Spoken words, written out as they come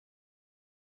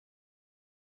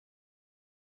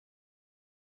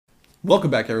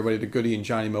Welcome back, everybody, to Goody and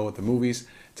Johnny Mo at the movies.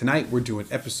 Tonight, we're doing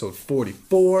episode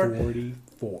 44.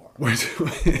 44. We're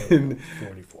doing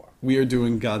 44. We are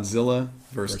doing Godzilla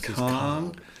versus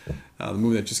Kong, the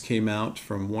movie that just came out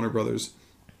from Warner Brothers.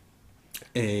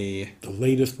 The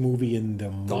latest movie in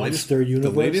the monster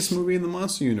universe. The latest movie in the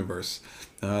monster universe.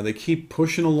 They keep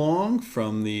pushing along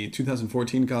from the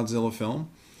 2014 Godzilla film.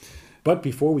 But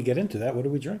before we get into that, what are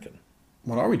we drinking?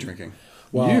 What are we drinking?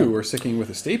 Well, you were sticking with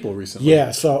a staple recently.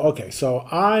 Yeah, so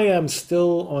I am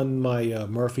still on my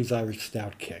Murphy's Irish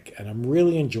Stout kick, and I'm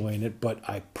really enjoying it, but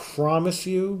I promise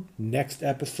you, next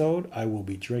episode, I will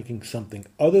be drinking something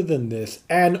other than this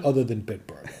and other than Big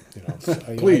Bourbon.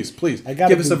 Please,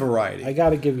 give us a variety. I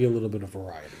got to give you a little bit of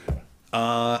variety.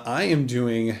 I am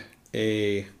doing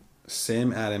a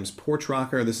Sam Adams Porch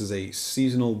Rocker. This is a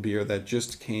seasonal beer that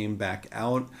just came back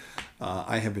out.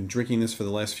 I have been drinking this for the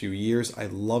last few years. I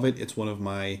love it. It's one of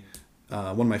my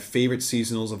favorite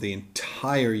seasonals of the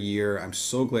entire year. I'm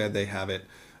so glad they have it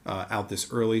out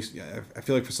this early. I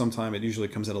feel like for some time it usually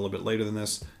comes out a little bit later than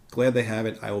this. Glad they have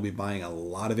it. I will be buying a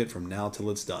lot of it from now till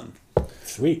it's done.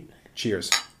 Sweet. Cheers.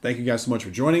 Thank you guys so much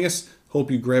for joining us. Hope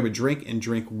you grab a drink and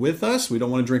drink with us. We don't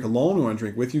want to drink alone. We want to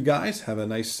drink with you guys. Have a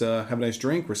nice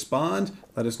drink. Respond.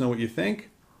 Let us know what you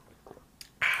think.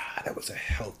 That was a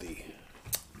healthy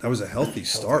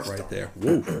start right there.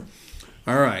 Whoa.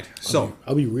 All right. So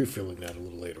I'll be refilling that a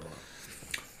little later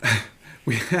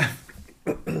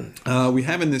on. we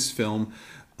have in this film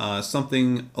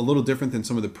something a little different than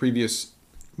some of the previous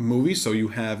movies. So you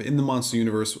have in the monster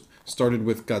universe started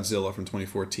with Godzilla from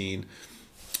 2014.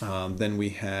 Then we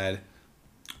had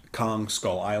Kong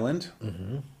Skull Island.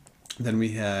 Mm-hmm. Then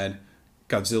we had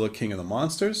Godzilla King of the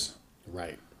Monsters.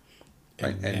 Right.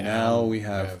 And now we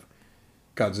have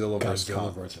Godzilla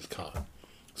versus Kong.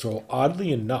 So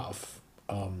oddly enough,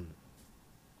 I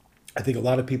think a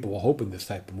lot of people were hoping this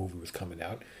type of movie was coming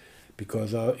out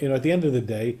because at the end of the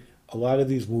day, a lot of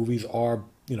these movies are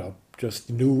just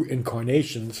new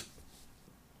incarnations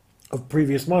of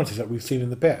previous monsters that we've seen in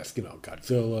the past.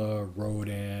 Godzilla,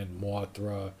 Rodan,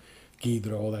 Mothra,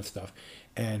 Ghidorah, all that stuff.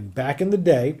 And back in the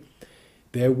day,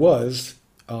 there was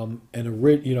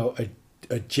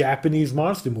a Japanese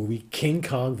monster movie, King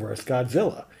Kong vs.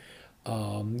 Godzilla.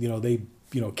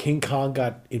 King Kong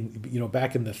got in,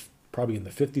 back in probably in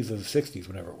the 50s or the 60s,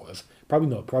 whenever it was.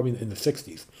 Probably in the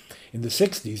 60s. In the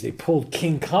 60s, they pulled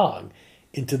King Kong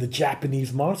into the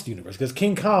Japanese monster universe because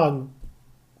King Kong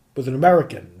was an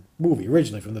American movie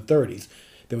originally from the 30s.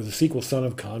 There was a sequel, Son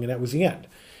of Kong, and that was the end.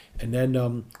 And then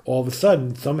all of a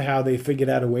sudden, somehow they figured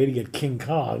out a way to get King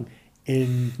Kong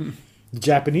in the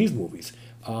Japanese movies.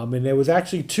 And there was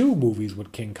actually two movies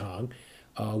with King Kong.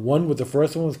 The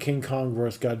first one was King Kong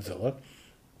vs. Godzilla,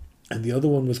 and the other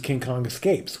one was King Kong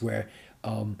Escapes, where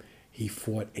he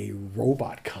fought a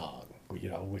robot Kong,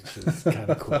 which is kind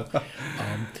of cool.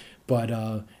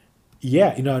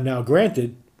 Now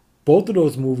granted, both of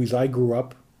those movies I grew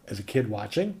up as a kid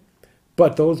watching,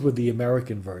 but those were the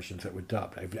American versions that were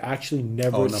dubbed. I've actually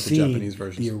never seen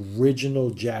the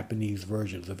original Japanese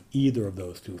versions of either of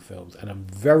those two films, and I'm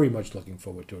very much looking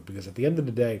forward to it because at the end of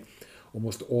the day,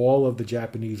 almost all of the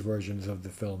Japanese versions of the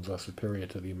films are superior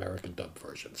to the American dubbed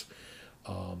versions.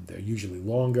 They're usually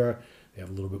longer. They have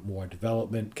a little bit more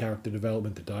character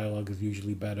development. The dialogue is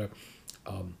usually better.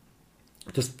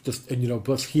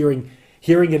 Plus hearing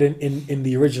it in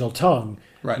the original tongue,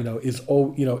 right, is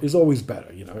always better.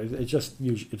 It's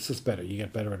just better. You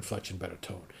get better inflection, better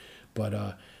tone.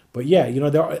 But yeah,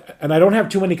 and I don't have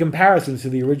too many comparisons to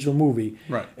the original movie,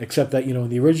 right? Except that in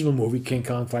the original movie, King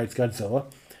Kong fights Godzilla,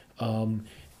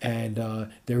 and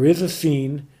there is a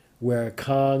scene where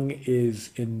Kong is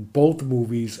in both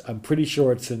movies. I'm pretty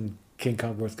sure it's in King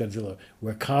Kong vs. Godzilla,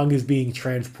 where Kong is being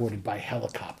transported by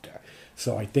helicopter.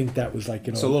 So I think that was like,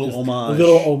 it's a little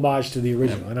homage to the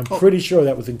original. Yeah. And I'm pretty sure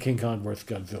that was in King Kong vs.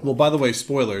 Godzilla. Well, by the way,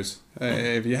 spoilers.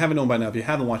 If you haven't known by now, if you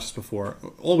haven't watched this before,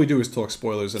 all we do is talk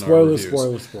spoilers in our reviews.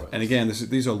 Spoilers. And again,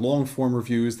 these are long-form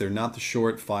reviews. They're not the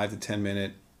short 5 to 10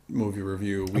 minute movie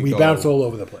review. We bounce all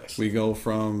over the place. We go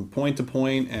from point to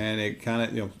point, and it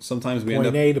kind of, sometimes we end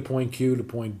up... Point A to point Q to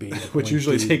point B. To which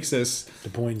usually takes us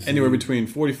anywhere between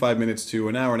 45 minutes to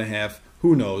an hour and a half.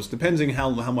 Who knows? Depending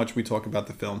how much we talk about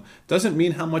the film. Doesn't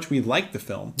mean how much we like the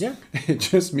film. Yeah. It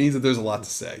just means that there's a lot to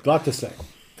say.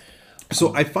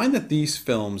 So I find that these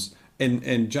films,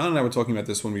 and John and I were talking about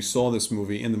this when we saw this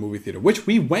movie in the movie theater, which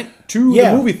we went to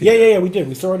the movie theater. Yeah, we did.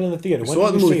 We saw it in the theater. When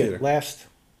did we see it? Last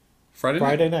Friday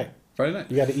night. Friday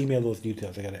night. You got to email those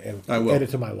details. I got to add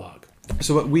it to my log.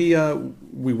 So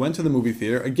we went to the movie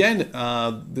theater again.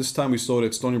 This time we saw it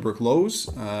at Stony Brook Lowe's.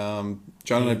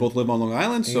 John and I both live on Long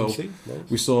Island, so AMC, Lowe's?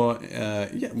 we saw.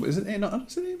 Yeah, is it? No,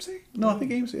 is it AMC? No, I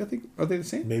think AMC. I think are they the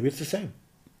same? Maybe it's the same.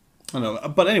 I don't know,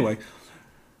 but anyway,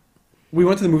 we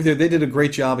went to the movie theater. They did a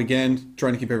great job again,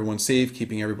 trying to keep everyone safe,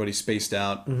 keeping everybody spaced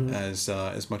out as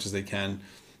much as they can.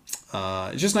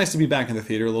 It's just nice to be back in the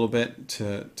theater a little bit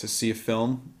to see a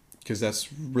film, because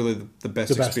that's really the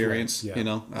best experience. Way, yeah. You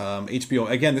know, HBO,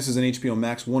 again, this is an HBO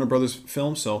Max Warner Brothers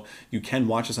film, so you can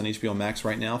watch this on HBO Max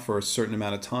right now for a certain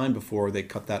amount of time before they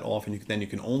cut that off, and then you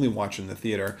can only watch it in the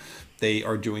theater. They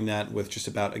are doing that with just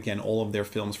about, again, all of their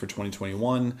films for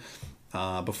 2021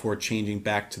 before changing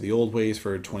back to the old ways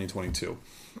for 2022.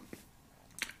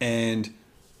 And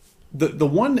the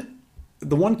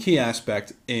one key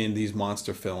aspect in these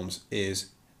monster films is,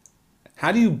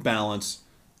 how do you balance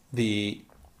the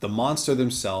monster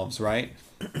themselves, right?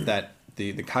 That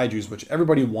the kaijus, which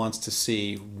everybody wants to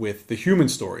see, with the human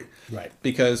story. Right.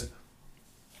 Because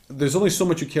there's only so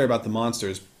much you care about the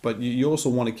monsters, but you also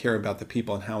want to care about the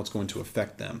people and how it's going to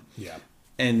affect them. Yeah.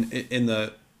 And in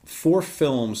the four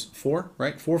films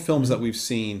that we've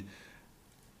seen,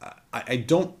 I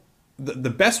don't... The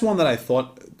best one that I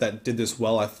thought that did this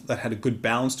well, that had a good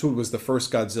balance to it, was the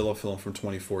first Godzilla film from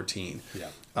 2014.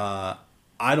 Yeah.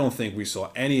 I don't think we saw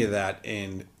any of that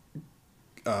in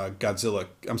Godzilla.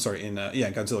 I'm sorry, in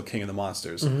Godzilla King of the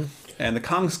Monsters, and the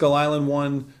Kong Skull Island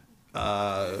one,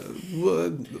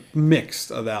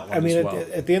 mixed of that one. I mean, as well.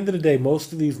 at the end of the day,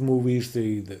 most of these movies,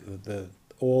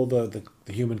 all the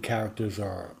human characters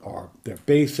are they're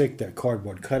basic. They're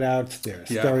cardboard cutouts. They're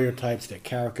stereotypes. They're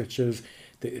caricatures.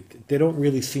 They don't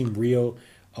really seem real.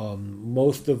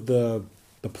 Most of the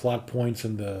plot points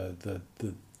and the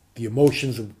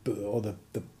emotions or the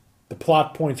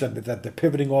plot points that they're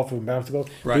pivoting off of and bouncing off,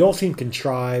 they all seem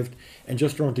contrived and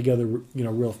just thrown together,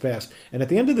 real fast. And at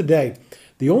the end of the day,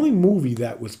 the only movie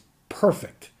that was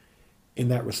perfect in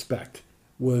that respect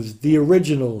was the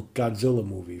original Godzilla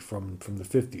movie from the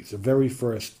 50s. The very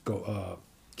first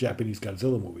Japanese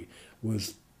Godzilla movie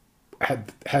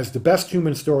has the best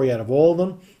human story out of all of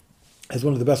them, has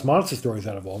one of the best monster stories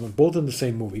out of all of them, both in the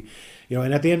same movie.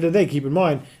 And at the end of the day, keep in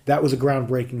mind, that was a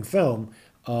groundbreaking film.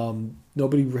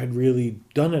 Nobody had really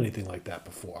done anything like that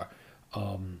before.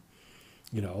 Even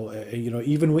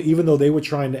though they were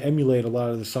trying to emulate a lot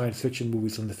of the science fiction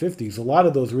movies from the 50s, a lot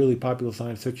of those really popular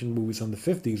science fiction movies from the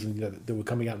 50s and that were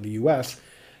coming out in the U.S.,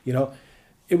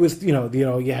 it was, you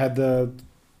had the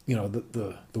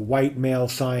white male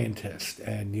scientist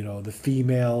and, the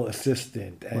female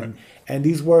assistant. And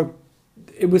these were,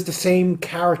 it was the same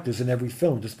characters in every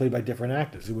film, just played by different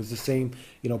actors. It was the same,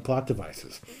 plot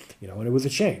devices, and it was a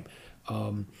shame.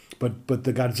 But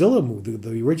the Godzilla movie,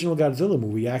 the original Godzilla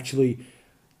movie, actually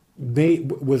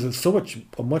was a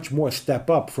much more step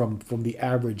up from the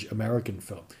average American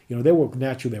film. There were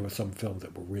some films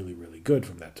that were really, really good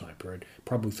from that time period.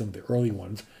 Probably some of the early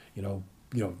ones.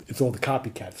 It's all the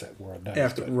copycats that were not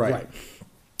after good. right.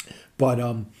 But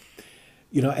from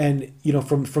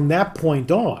that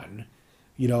point on,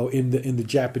 in the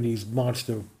Japanese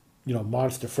monster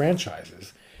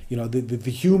franchises,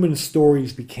 the human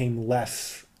stories became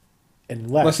less and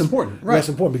less important, less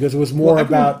important, because it was more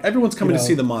about everyone's coming to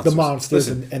see the monsters. The monsters.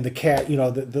 Listen, and the cat,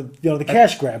 the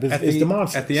cash grab is the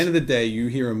monsters. At the end of the day, you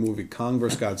hear a movie, Kong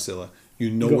vs. Godzilla,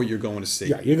 what you're going to see.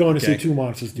 Yeah, you're going to see two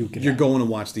monsters duking it out. You're going to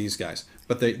watch these guys.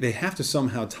 But they have to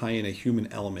somehow tie in a human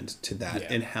element to that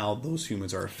and how those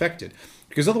humans are affected.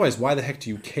 Because otherwise, why the heck do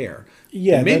you care?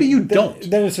 Yeah, and maybe you don't.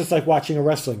 Then it's just like watching a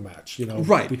wrestling match,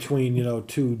 between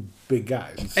two big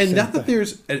guys. And not that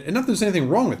there's anything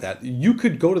wrong with that. You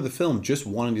could go to the film just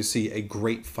wanting to see a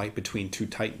great fight between two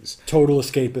titans. Total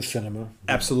escapist cinema.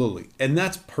 Absolutely, and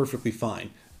that's perfectly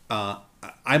fine.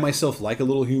 I myself like a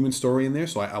little human story in there,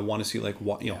 so I want to see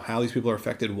how these people are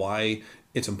affected, why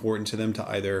it's important to them to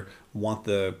either want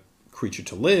the creature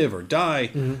to live or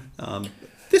die. Mm-hmm.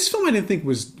 This film I didn't think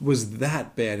was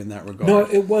that bad in that regard. No,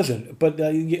 it wasn't. But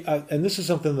and this is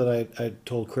something that I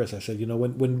told Chris. I said,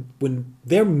 when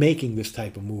they're making this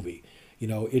type of movie,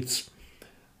 it's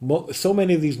so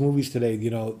many of these movies today.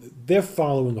 They're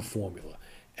following a formula,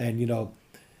 and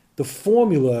the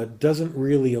formula doesn't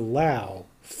really allow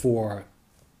for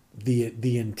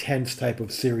the intense type of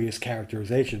serious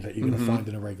characterizations that you're going to find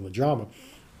in a regular drama.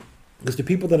 Because the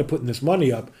people that are putting this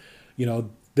money up,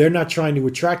 they're not trying to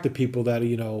attract the people that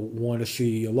want to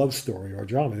see a love story or a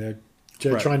drama.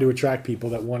 They're trying to attract people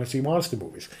that want to see monster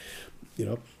movies.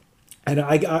 And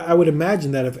I would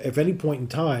imagine that if any point in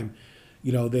time,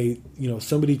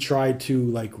 somebody tried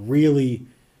to really,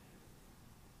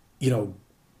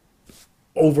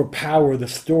 overpower the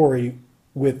story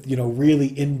with, you know, really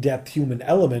in-depth human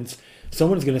elements,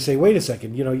 someone's going to say, wait a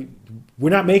second, you know, we're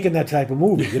not making that type of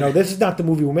movie. You know, this is not the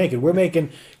movie we're making. We're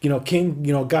making, you know,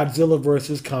 Godzilla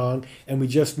versus Kong, and we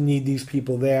just need these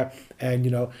people there. And,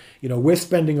 we're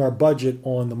spending our budget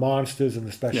on the monsters and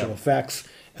the special effects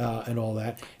and all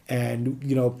that. And,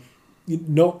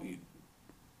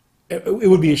 it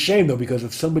would be a shame, though, because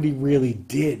if somebody really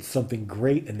did something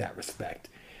great in that respect,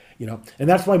 and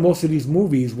that's why most of these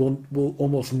movies will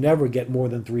almost never get more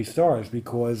than 3 stars,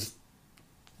 because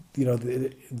they're not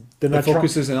the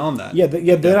focus isn't on that.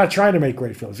 They're not trying to make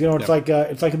great films. It's like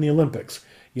in the Olympics.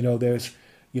 There's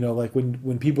like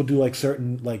when people do like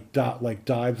certain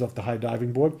dives off the high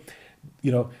diving board.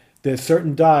 There's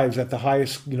certain dives at the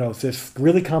highest. There's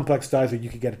really complex dives that you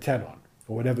could get a 10 on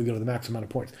or whatever, the max amount of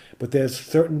points. But there's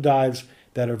certain dives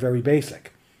that are very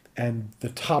basic, and the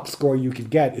top score you can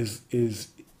get is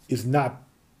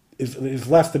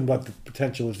less than what the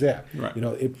potential is there. Right.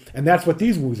 And that's what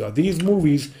these movies are. These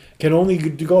movies can only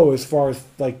go as far as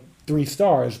like 3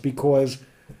 stars because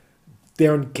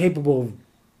they're incapable of,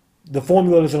 the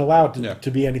formula isn't allowed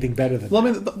to be anything better than Well,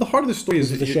 I mean, the heart of the story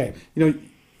is a shame.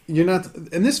 You're not,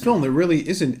 in this film, there really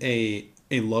isn't a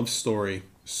love story,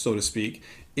 so to speak.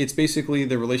 It's basically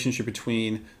the relationship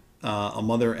between a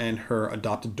mother and her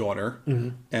adopted daughter,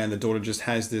 and the daughter just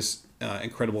has this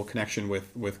incredible connection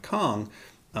with Kong.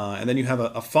 And then you have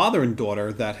a father and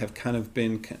daughter that have kind of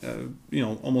been,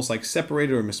 almost like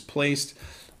separated or misplaced,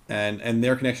 and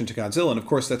their connection to Godzilla. And of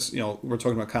course, that's, we're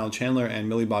talking about Kyle Chandler and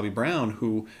Millie Bobby Brown,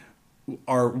 who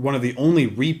are one of the only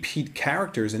repeat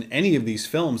characters in any of these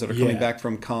films that are coming back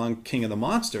from Kong, King of the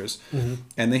Monsters.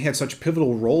 And they had such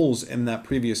pivotal roles in that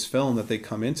previous film that they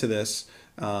come into this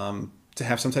to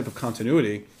have some type of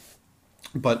continuity.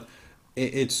 But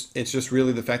it's just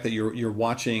really the fact that you're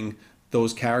watching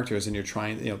those characters, and you're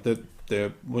trying,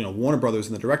 the Warner Brothers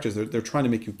and the directors, they're trying to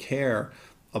make you care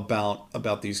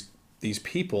about these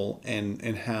people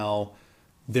and how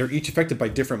they're each affected by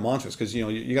different monsters. Because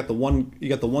you got the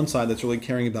one side that's really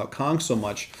caring about Kong so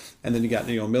much, and then you got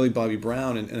Millie Bobby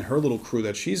Brown and her little crew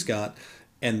that she's got,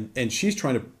 and she's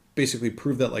trying to basically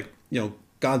prove that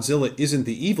Godzilla isn't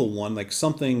the evil one. Like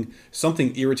something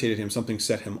irritated him, something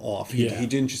set him off. He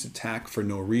didn't just attack for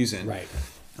no reason. Right.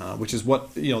 Which is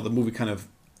what the movie kind of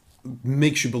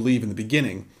makes you believe in the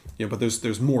beginning, but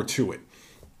there's more to it,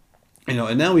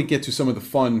 and now we get to some of the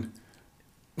fun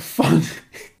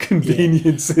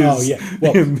conveniences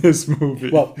in this movie.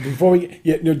 Well, before we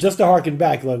just to harken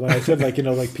back, like when I said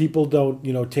people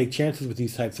don't take chances with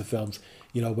these types of films,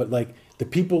 but like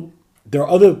there are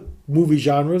other movie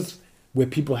genres where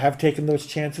people have taken those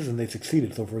chances and they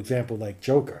succeeded. So for example, like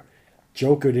Joker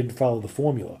didn't follow the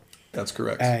formula. That's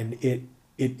correct. And it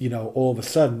all of a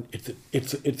sudden it's a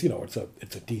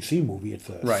DC movie. It's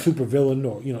a supervillain,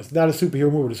 or it's not a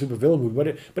superhero movie, it's a supervillain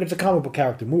movie, but it's a comic book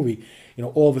character movie.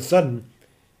 All of a sudden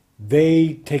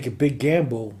they take a big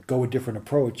gamble, go a different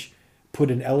approach,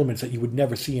 put in elements that you would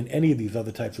never see in any of these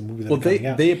other types of movies that are coming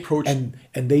out. They approached and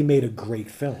they made a great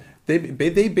film. They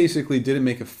basically didn't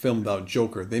make a film about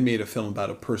Joker. They made a film about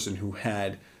a person who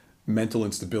had mental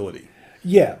instability.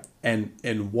 Yeah. And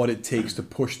what it takes to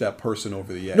push that person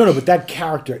over the edge. No, but that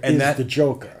character is the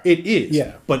Joker. It is.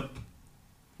 Yeah. But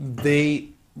they,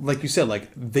 like you said,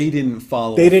 they didn't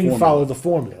follow. They didn't follow the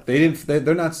formula.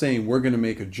 They're not saying we're going to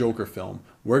make a Joker film.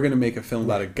 We're going to make a film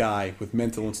about a guy with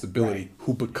mental instability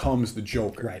who becomes the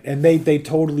Joker. Right. And they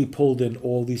totally pulled in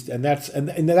all these, and that's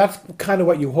kind of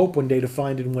what you hope one day to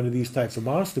find in one of these types of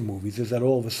monster movies, is that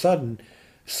all of a sudden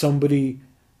somebody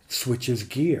switches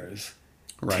gears,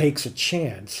 takes a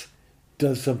chance,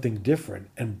 does something different,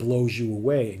 and blows you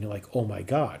away, and you're like, oh my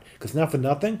God. Because not for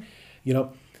nothing,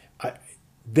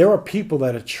 there are people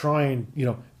that are trying,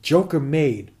 Joker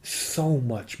made so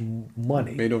much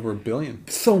money. Made over $1 billion.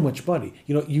 So much money.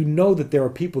 That there are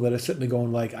people that are sitting there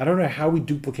going like, I don't know how we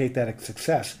duplicate that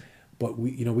success, but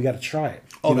we got to try it.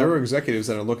 Oh, there are executives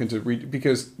that are looking to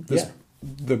because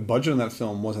the budget on that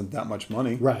film wasn't that much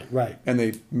money. Right. And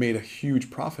they made a huge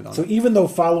profit on it. So even though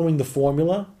following the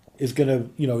formula is gonna,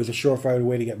 is a surefire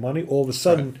way to get money, all of a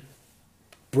sudden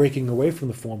breaking away from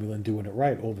the formula and doing it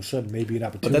right, all of a sudden maybe an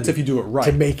opportunity. But that's if you do it right.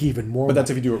 To make even more money. That's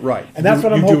if you do it right. And that's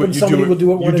what I'm hoping somebody will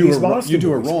do it one of these monster You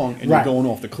do it movies. wrong and you're going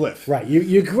off the cliff. Right.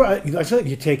 I said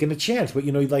you're taking a chance, but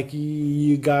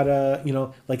you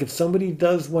gotta, like if somebody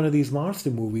does one of these monster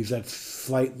movies that's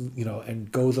slightly,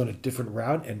 and goes on a different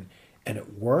route and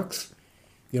it works,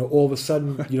 all of a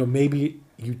sudden, maybe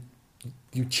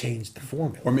you change the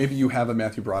formula. Or maybe you have a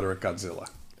Matthew Broderick Godzilla.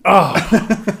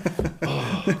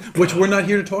 which we're not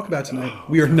here to talk about tonight.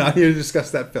 We are not here to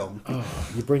discuss that film. Oh,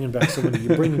 you're bringing back so many.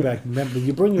 You're bringing back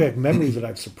memories that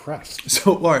I've suppressed.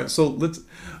 So, all right. So let's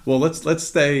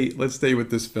stay with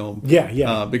this film.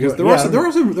 Yeah. Because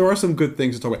there are some good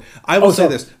things to talk about. I will say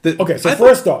this. Okay, so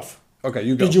first off, okay,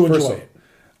 you go. Did you First enjoy off, it?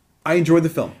 I enjoyed the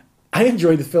film. I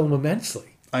enjoyed the film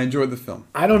immensely. I enjoyed the film.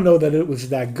 I don't know that it was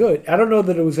that good. I don't know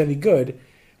that it was any good,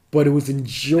 but it was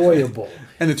enjoyable.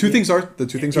 And the two things are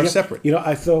separate.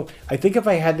 I think if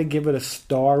I had to give it a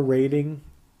star rating,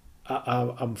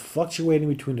 I'm fluctuating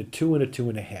between a 2 and a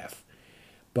 2.5.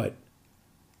 But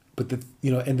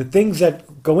and the things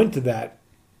that go into that,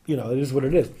 it is what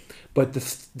it is. But the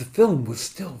film was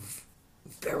still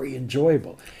very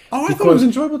enjoyable. Oh, I thought it was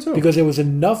enjoyable too. Because there was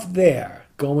enough there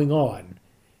going on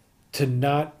to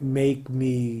not make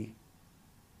me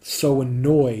so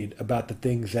annoyed about the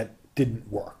things that didn't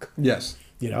work. Yes.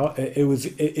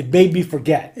 It made me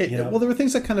forget. Well, there were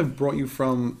things that kind of brought you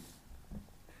from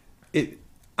it.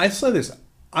 I say this.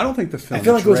 I don't think the film. I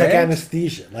feel like dragged. It was like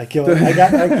anesthesia. Like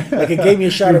it gave me a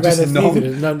shot of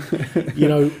anesthesia.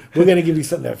 We're gonna give you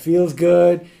something that feels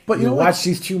good. But you watch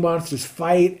these two monsters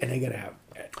fight, and they're gonna have.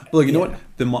 Look, you know what?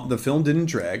 The film didn't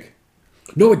drag.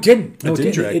 No, it didn't. No, it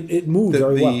didn't drag. It moved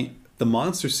very well. The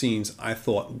monster scenes I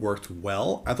thought worked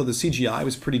well. I thought the CGI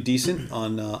was pretty decent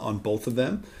on both of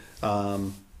them.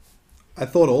 I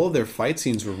thought all of their fight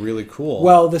scenes were really cool.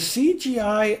 Well, the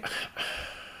CGI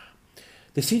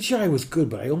was good,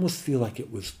 but I almost feel like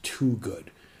it was too good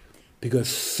because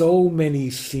so many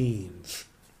scenes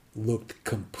looked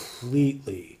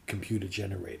completely computer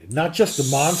generated. Not just the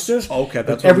monsters, okay,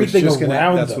 but everything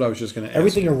around them. That's what I was just going to ask.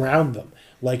 Everything around them.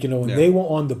 Like, when they were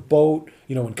on the boat,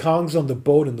 when Kong's on the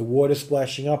boat and the water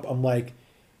splashing up, I'm like,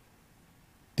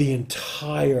 the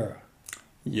entire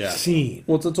scene.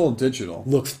 Well, it's all digital.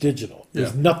 Looks digital.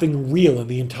 There's nothing real in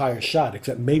the entire shot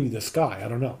except maybe the sky. I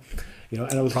don't know.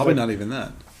 And I was probably not even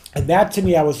that. And that to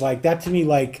me, I want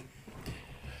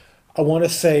to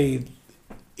say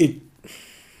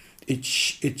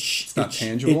it's not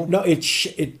tangible.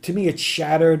 To me, it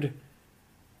shattered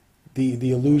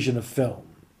the illusion of film.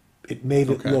 It made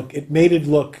it look. It made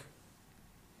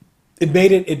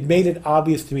it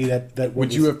obvious to me that.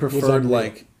 Would you have preferred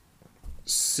like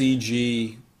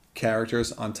CG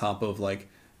characters on top of like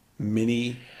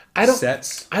mini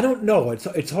sets? I don't know.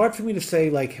 It's hard for me to say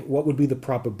like what would be the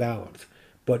proper balance.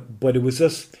 But it was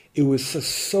just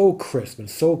so crisp and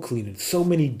so clean and so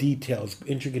many details,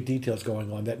 intricate details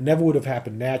going on that never would have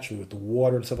happened naturally with the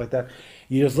water and stuff like that.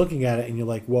 You're just looking at it and you're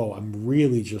like, whoa, I'm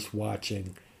really just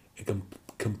watching a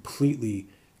completely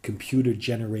computer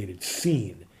generated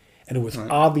scene. And it was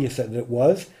obvious that it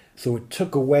was, so it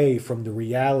took away from the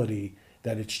reality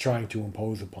that it's trying to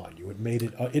impose upon you. It made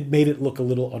it look a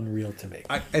little unreal to me.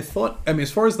 I thought,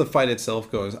 as far as the fight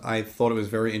itself goes, I thought it was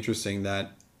very interesting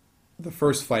that the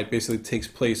first fight basically takes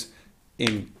place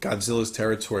in Godzilla's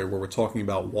territory where we're talking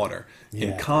about water. Yeah.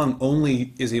 And Kong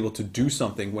only is able to do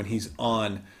something when he's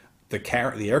on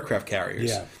the aircraft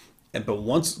carriers. Yeah. But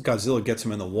once Godzilla gets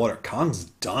him in the water, Kong's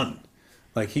done.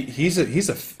 Like he's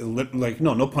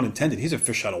no pun intended. He's a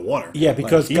fish out of water. Yeah,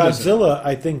 because Godzilla,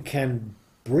 I think, can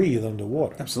breathe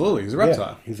underwater. Absolutely, he's a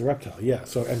reptile. Yeah, he's a reptile. Yeah.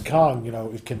 So and Kong,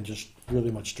 it can just really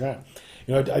much drown.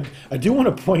 I do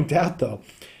want to point out though,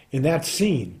 in that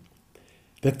scene,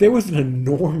 that there was an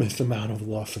enormous amount of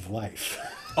loss of life.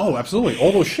 Oh, absolutely!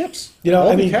 All those ships,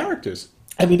 all the characters.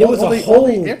 There was a whole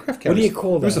aircraft carriers. What do you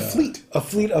call that? There was a fleet. A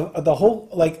fleet of the whole,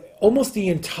 almost the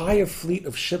entire fleet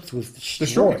of ships was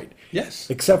destroyed. Yes,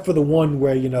 except for the one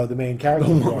where the main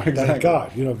character. Exactly. Thank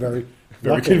God, very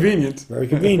convenient. Very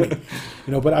convenient.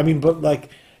 But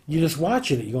you're just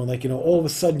watching it. You're going all of a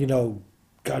sudden,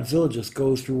 Godzilla just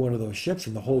goes through one of those ships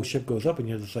and the whole ship goes up and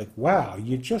you're just like, wow,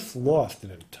 you just lost an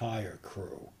entire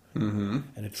crew. Mm-hmm.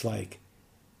 And it's like,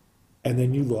 and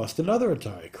then you lost another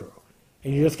entire crew.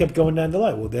 And you just kept going down the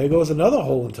line. Well, there goes another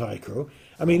whole entire crew.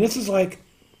 This is like...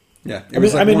 Yeah.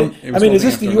 Is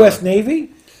this the U.S.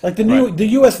 Navy? Like the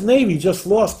U.S. Navy just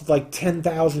lost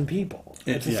 10,000 people.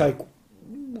 It's just like,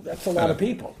 that's a lot of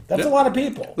people. That's a lot of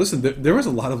people. Listen, there was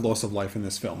a lot of loss of life in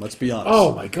this film. Let's be honest.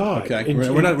 Oh my God! Okay,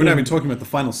 we're not even talking about the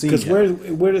final scene. Because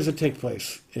where does it take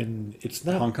place? It's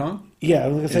not Hong Kong. Yeah, I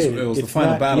was gonna say it was the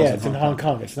final battle. Yeah, it's in Hong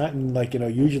Kong. It's not in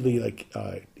usually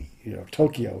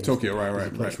Tokyo. Tokyo,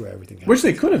 right. Place where everything happens. Which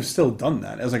they could have still done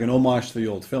that as an homage to the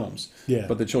old films. Yeah.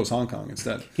 But they chose Hong Kong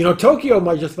instead. Tokyo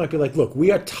might be like, look, we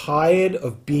are tired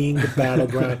of being the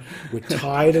battleground. We're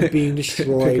tired of being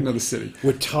destroyed. Pick another city.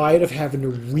 We're tired of having to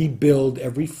rebuild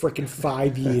every freaking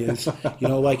 5 years. You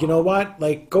know what?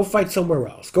 Go fight somewhere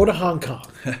else. Go to Hong Kong.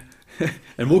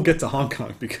 And we'll get to Hong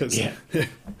Kong because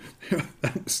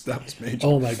that was major.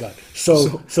 Oh my God! So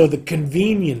the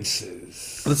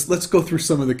conveniences. Let's go through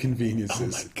some of the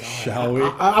conveniences, Oh my God! shall we?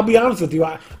 I'll be honest with you.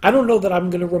 I don't know that I'm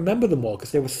going to remember them all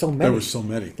because there were so many. There were so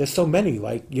many. There's so many.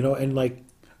 Like and like.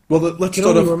 Well, let's You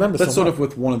start only off. remember Let's so start much. off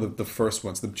with one of the first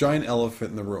ones: the giant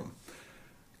elephant in the room.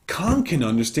 Kong can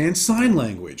understand sign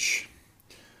language.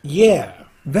 Yeah.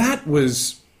 That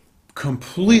was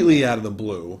completely out of the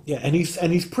blue. Yeah, and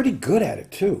he's pretty good at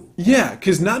it too. Yeah,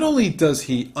 because not only does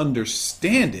he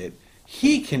understand it,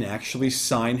 he can actually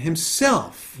sign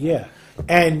himself. Yeah,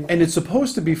 and It's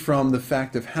supposed to be from the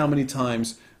fact of how many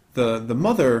times the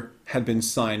mother had been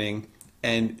signing,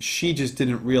 and she just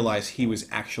didn't realize he was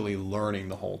actually learning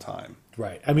the whole time.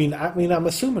 right. I'm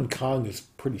assuming Kong is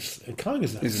Kong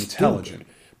is not Is stupid, intelligent.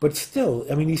 but still,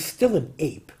 he's still an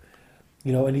ape,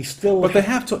 and he's still. But they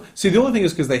have taught. See, the only thing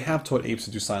is because they have taught apes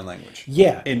to do sign language.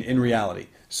 Yeah. In reality,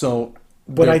 so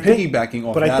But they're I think, piggybacking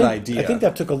off but that I think, idea. I think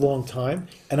that took a long time,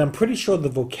 and I'm pretty sure the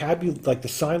vocabulary, like the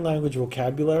sign language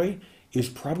vocabulary, is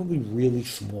probably really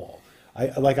small.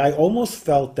 I almost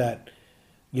felt that,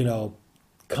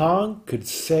 Kong could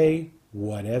say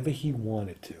whatever he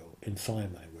wanted to in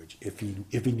sign language if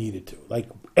he needed to, like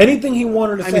anything he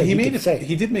wanted to say. he made could it. say.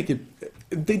 He did make it.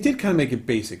 They did kind of make it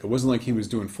basic. It wasn't like he was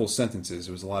doing full sentences.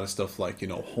 It was a lot of stuff like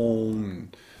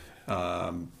home,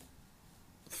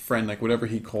 friend, like whatever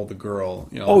he called the girl.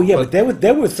 Oh yeah, but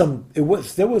there was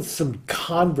some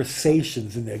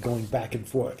conversations in there going back and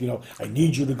forth. I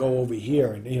need you to go over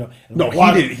here, and and No,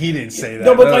 why- he didn't say that.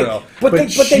 No, but no.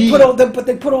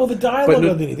 they put all the dialogue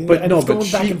underneath, and it's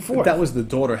going back and forth. That was the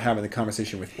daughter having the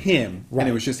conversation with him, Right. and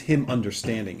it was just him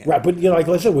understanding it. Right, but like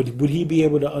I said, would he be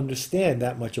able to understand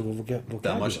that much of a vocabulary?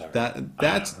 That much.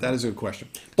 That is a good question.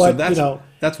 But, so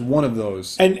that's one of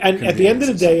those. And at the end of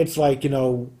the conveniences. day, it's like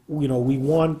we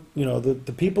want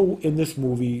the people in this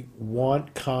movie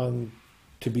want Kong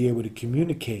to be able to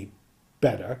communicate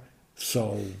better.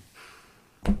 So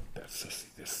that's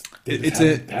just this.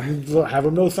 Have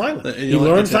him know sign language. He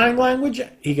learns sign language.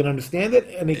 He can understand it,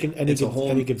 and he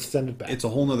can send it back. It's a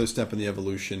whole nother step in the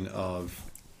evolution of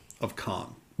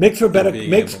Kong. Makes for better being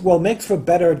makes for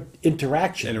better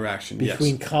interaction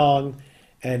between yes. Kong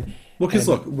and. Well, because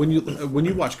look, when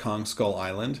you watch Kong Skull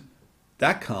Island,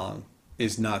 that Kong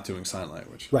is not doing sign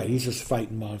language. Right, he's just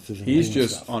fighting monsters. And He's doing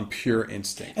just stuff. on pure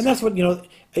instinct. And that's what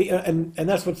and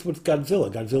that's what's with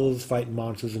Godzilla. Godzilla's fighting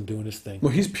monsters and doing his thing.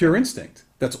 Well, he's pure instinct.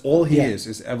 That's all he Yeah.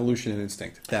 is evolution and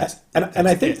instinct. That's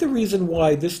I think the reason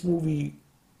why this movie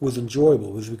was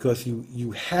enjoyable was because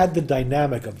you had the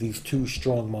dynamic of these two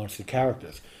strong monster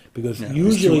characters. Because these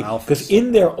usually, two alphas. because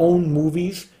in their own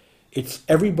movies, it's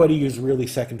everybody is really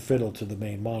second fiddle to the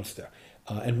main monster,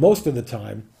 and most of the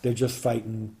time they're just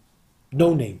fighting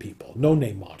no-name people,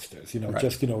 no-name monsters. Right.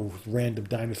 Just random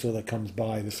dinosaur that comes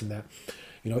by, this and that.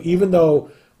 Even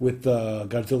though with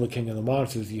Godzilla King of the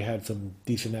Monsters, you had some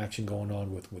decent action going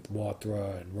on with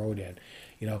Mothra and Rodan.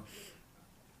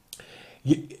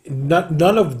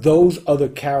 None of those other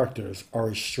characters are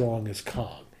as strong as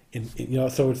Kong.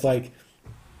 So it's like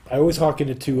I always harken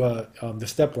it to the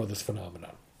Step Brothers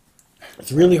phenomenon.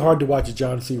 It's really hard to watch a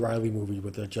John C. Reilly movie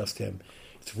with just him.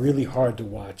 It's really hard to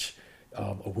watch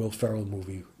a Will Ferrell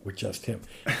movie with just him.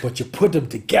 But you put them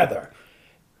together,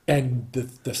 and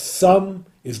the sum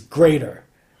is greater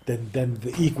than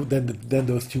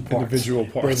those two parts. Individual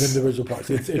parts. Than individual parts.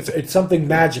 It's something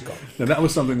magical. Now that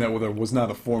was something that there was not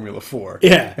a formula for.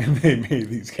 Yeah. And they made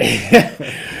these games.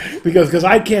 because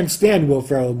I can't stand Will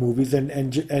Ferrell movies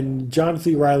and John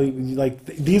C. Reilly, like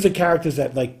these are characters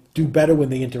that like do better when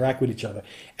they interact with each other,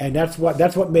 and that's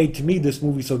what made to me this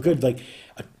movie so good. Like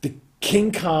the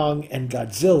King Kong and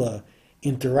Godzilla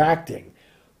interacting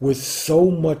was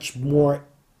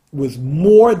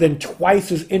more than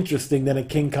twice as interesting than a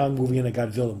King Kong movie and a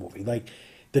Godzilla movie. Like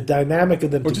the dynamic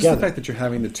of them Or together. just the fact that you're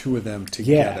having the two of them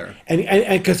together. Yeah,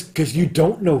 and because you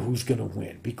don't know who's going to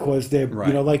win because they're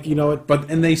Right. But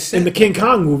they said in the King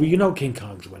Kong movie, King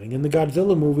Kong's winning. In the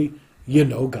Godzilla movie,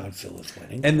 Godzilla's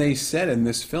winning. And they said in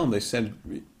this film, I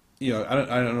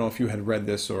don't know if you had read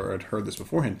this or had heard this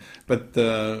beforehand, but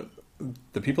the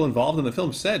people involved in the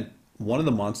film said one of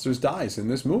the monsters dies in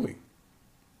this movie.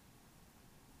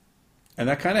 And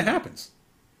that kind of happens.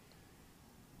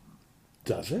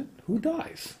 Does it? Who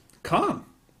dies? Kong.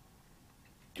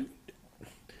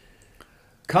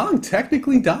 Kong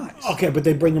technically dies. Okay, but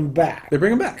they bring him back. They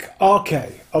bring him back.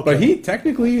 Okay. But he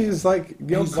technically is like,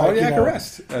 He's cardiac like,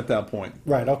 arrest at that point.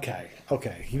 Right. Okay.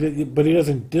 But he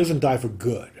doesn't die for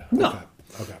good. No.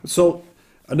 Okay. So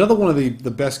another one of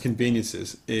the best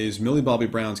conveniences is Millie Bobby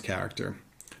Brown's character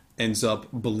ends up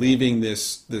believing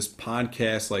this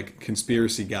podcast like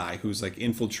conspiracy guy who's like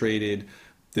infiltrated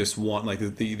this one, like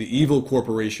the evil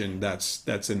corporation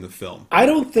that's in the film. I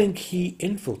don't think he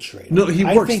infiltrated. No, he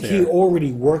works I think there. he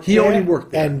already worked He there. already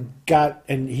worked there.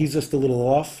 And he's just a little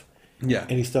off. Yeah.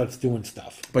 And he starts doing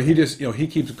stuff. But he just, he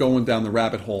keeps going down the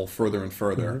rabbit hole further and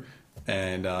further.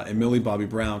 And Millie Bobby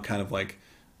Brown kind of like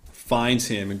finds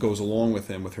him and goes along with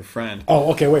him with her friend.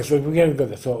 Oh, okay, wait. So we're going to go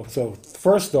there. So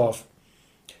first off,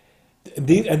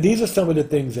 these are some of the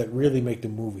things that really make the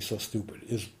movie so stupid.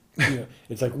 Is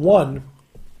it's like, one,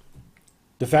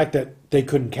 the fact that they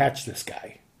couldn't catch this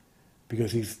guy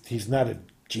because he's not a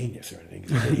genius or anything.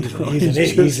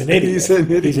 He's an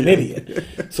idiot. He's an idiot.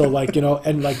 So like,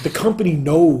 and like the company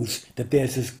knows that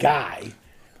there's this guy.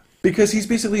 Because he's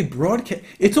basically broadcast.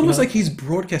 It's almost like he's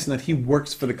broadcasting that he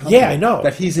works for the company. Yeah, I know.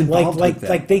 That he's involved with them.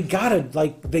 Like they gotta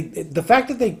the fact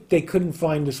that they couldn't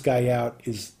find this guy out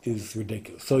is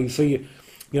ridiculous. So you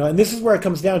and this is where it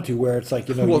comes down to where it's like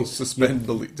we'll suspend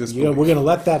the disbelief. we're gonna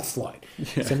let that slide.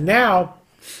 Yeah. So now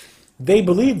they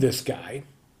believe this guy,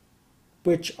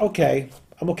 which I'm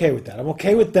okay with that. I'm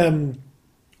okay with them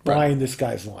buying this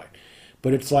guy's line,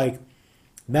 but it's like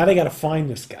now they got to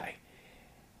find this guy,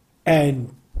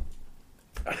 and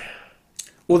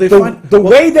the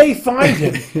way they find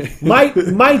him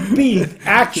might be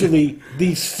actually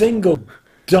the single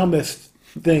dumbest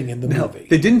thing in the movie.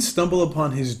 They didn't stumble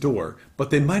upon his door, but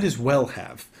they might as well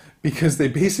have, because they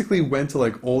basically went to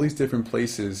like all these different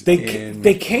places. They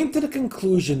came to the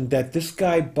conclusion that this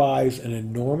guy buys an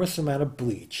enormous amount of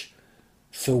bleach.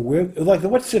 So we're like,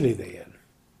 what city are they in?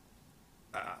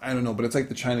 I don't know, but it's like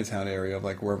the Chinatown area of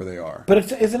like wherever they are.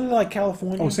 But isn't it like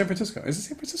California? Oh, San Francisco. Is it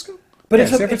San Francisco? But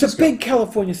it's a big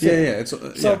California city.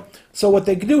 Yeah. So what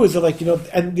they can do is they're like,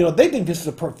 they think this is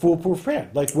a foolproof plan.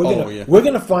 Like we're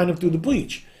gonna find him through the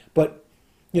bleach, but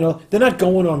they're not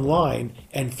going online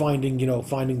and finding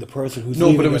the person who's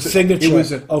leaving a signature.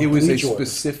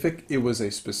 It was a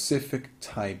specific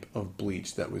type of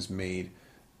bleach that was made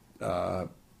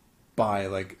by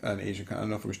like an Asian. I don't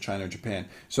know if it was China or Japan.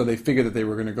 So they figured that they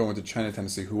were going to go into Chinatown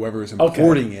to see whoever's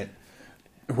importing it.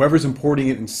 Whoever's importing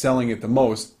it and selling it the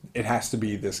most, it has to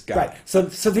be this guy. Right. So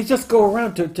they just go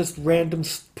around to just random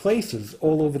places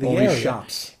all over the area. All these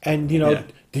shops. And do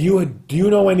you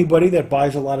know anybody that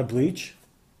buys a lot of bleach?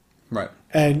 Right.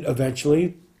 And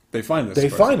eventually they find this. They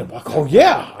find him. Like, oh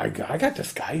yeah, I got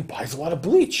this guy. He buys a lot of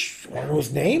bleach. Want to know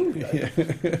his name?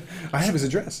 I have his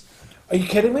address. Are you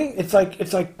kidding me? It's like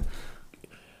if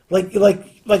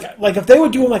they were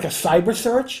doing like a cyber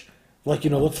search. Like,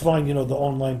 let's find, the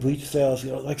online bleach sales,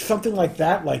 like something like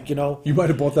that, like, You might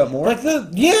have bought that more? I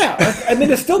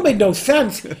mean, it still made no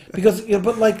sense because,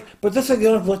 but this,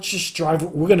 let's just drive,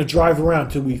 we're going to drive around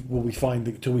till we find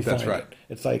it. That's right.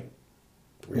 It's like,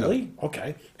 really? No.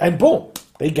 Okay. And boom,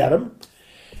 they get him.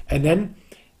 And then,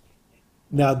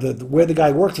 now where the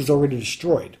guy works is already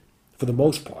destroyed for the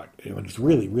most part. It's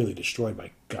really, really destroyed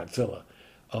by Godzilla.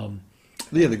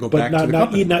 They go back to the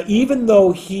company. Now, even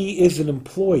though he is an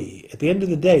employee, at the end of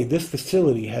the day, this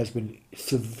facility has been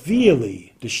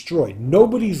severely destroyed.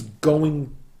 Nobody's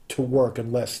going to work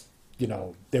unless,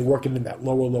 they're working in that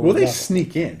lower Well, they level.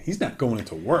 sneak in. He's not going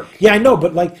into work. Yeah, I know,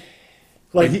 but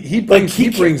he brings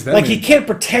them in. he can't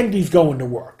pretend he's going to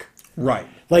work. Right.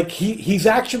 Like, he's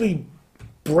actually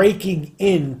breaking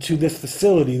into this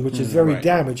facility, which is very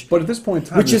damaged. But at this point in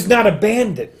time... Which is not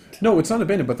abandoned. No, it's not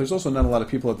abandoned, but there's also not a lot of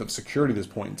people at the security at this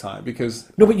point in time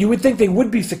because... No, but you would think they would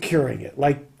be securing it.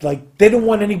 Like they don't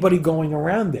want anybody going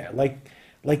around there. Like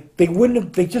they wouldn't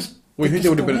have... They just... Well, you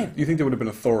think there would have been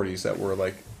authorities that were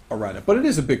like around it, but it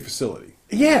is a big facility.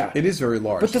 Yeah, it is very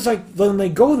large. But there's like when they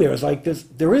go there, it's like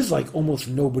there is like almost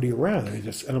nobody around.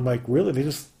 And I'm like, really? They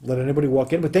just let anybody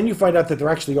walk in? But then you find out that there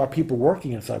actually are people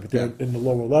working inside, but they're in the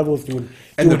lower levels doing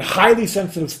highly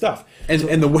sensitive stuff.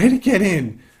 And the way to get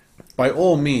in, by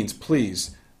all means,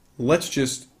 please, let's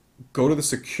just go to the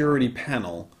security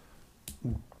panel,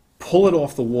 pull it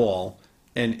off the wall,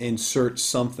 and insert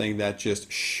something that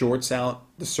just shorts out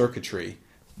the circuitry,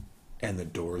 and the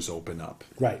doors open up.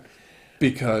 Right.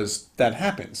 Because that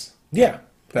happens. Yeah.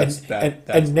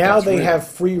 And now they have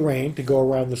free reign to go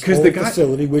around this whole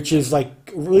facility, which is like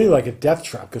really like a death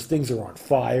trap because things are on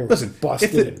fire,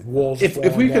 busted, and walls. If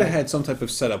we could have had some type of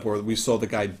setup where we saw the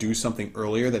guy do something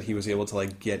earlier that he was able to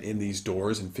like get in these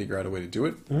doors and figure out a way to do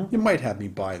it, you might have me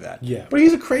buy that. Yeah, but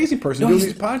he's a crazy person doing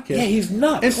these podcasts. Yeah, he's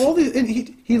nuts. And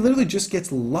he literally just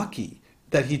gets lucky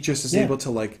that he just is able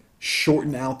to like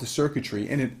shorten out the circuitry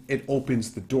and it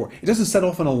opens the door. It doesn't set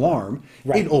off an alarm.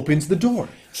 Right. It opens the door.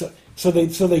 So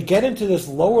they get into this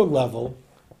lower level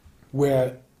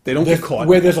where they don't get caught.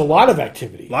 Where there's a lot of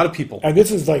activity. A lot of people. And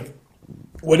this is like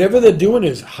whatever they're doing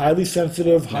is highly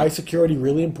sensitive, high security,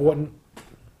 really important.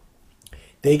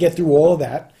 They get through all of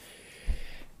that,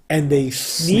 and they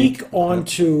sneak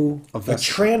onto a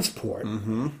transport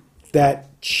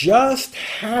that just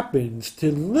happens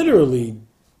to literally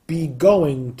be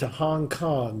going to Hong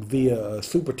Kong via a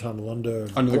super tunnel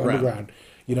underground.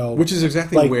 You know, which is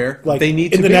exactly where they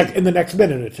need to be in the next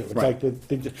minute or two. It's like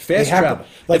they just fast travel.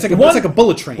 Like it's like a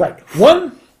bullet train. Right.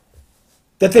 One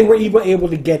that they were able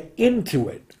to get into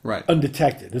it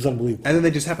undetected is unbelievable. And then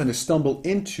they just happen to stumble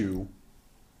into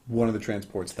one of the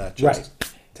transports that just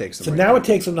takes them. So now it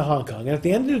takes them to Hong Kong. And at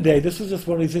the end of the day, this is just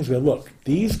one of these things where, look,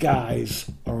 these guys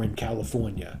are in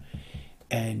California,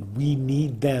 and we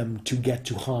need them to get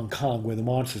to Hong Kong where the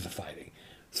monsters are fighting.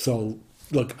 So,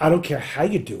 look, I don't care how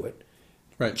you do it.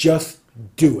 Right. Just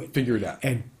do it. Figure it out.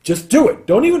 And just do it. You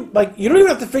don't even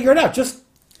have to figure it out.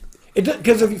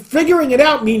 Because if figuring it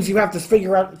out means you have to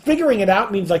figure out. Figuring it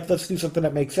out means like, let's do something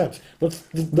that makes sense. Let's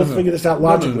figure this out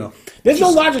logically. No. There's no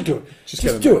logic to it.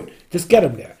 Just do it. Just get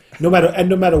them there. No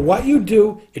matter what you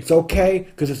do, it's okay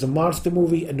because it's a monster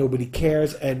movie and nobody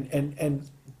cares and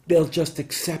they'll just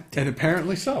accept it. And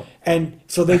apparently so. And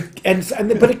so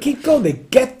but it keep going. They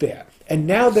get there. And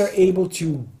now they're able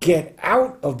to get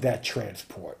out of that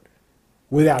transport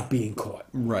without being caught.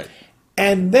 Right.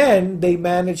 And then they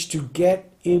manage to get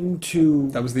into...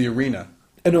 That was the arena.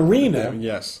 An arena.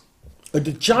 Yes. A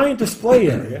giant display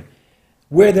area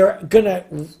where they're going to,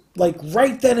 like,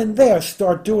 right then and there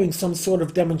start doing some sort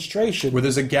of demonstration. Where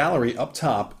there's a gallery up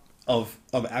top of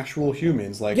actual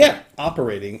humans, like,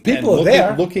 operating. People and are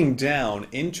there. looking down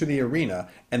into the arena,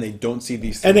 and they don't see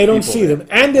these and they don't see them.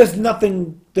 And there's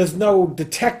no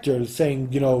detectors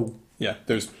saying, you know... Yeah,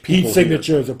 there's people heat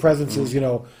signatures or presences, you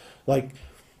know, like...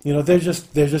 You know, they're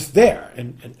just there,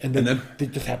 and then they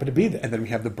just happen to be there. And then we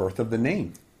have the birth of the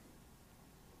name.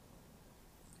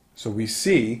 So we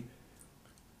see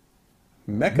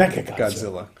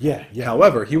Mechagodzilla. Yeah.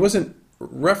 However, he wasn't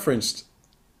referenced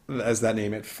as that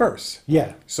name at first.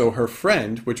 Yeah. So her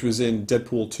friend, which was in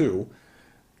Deadpool 2,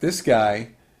 this guy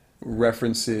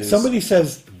references... Somebody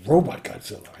says Robot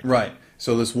Godzilla. Right.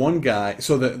 So this one guy...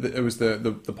 So it was the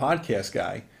podcast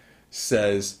guy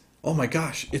says... Oh my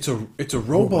gosh, it's a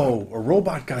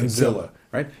robot Godzilla,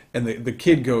 right? And the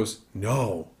kid goes,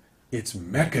 no, it's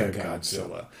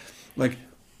Mechagodzilla.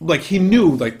 Like he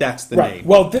knew, like, that's the name.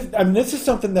 Well, this is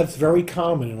something that's very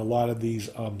common in a lot of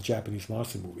these Japanese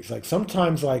monster movies. Like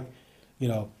sometimes, like, you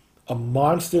know, a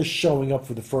monster showing up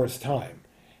for the first time,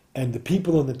 and the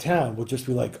people in the town will just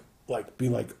be like,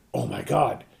 oh my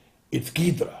God, it's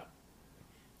Ghidorah.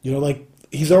 You know, like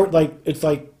it's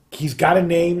like. He's got a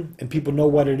name, and people know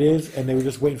what it is, and they were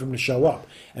just waiting for him to show up.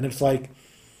 And it's like,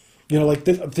 you know, like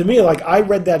this, to me, like I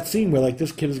read that scene where like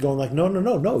this kid is going like, no,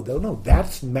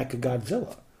 that's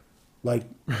Mechagodzilla. Like,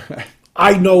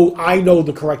 I know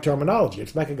the correct terminology.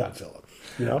 It's Mechagodzilla.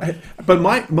 You know, but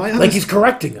my like he's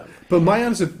correcting him. But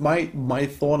my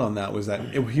thought on that was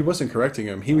that he wasn't correcting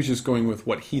him. He was just going with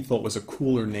what he thought was a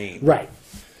cooler name. Right.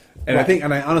 And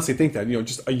I honestly think that, you know,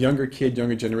 just a younger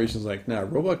generation is like, nah,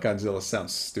 Robot Godzilla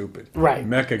sounds stupid. Right.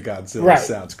 Mechagodzilla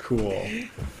sounds cool.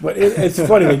 But it's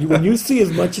funny when you see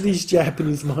as much of these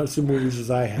Japanese monster movies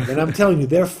as I have, and I'm telling you,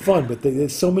 they're fun, but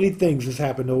there's so many things that's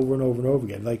happened over and over and over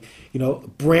again. Like, you know,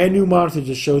 brand new monster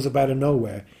just shows up out of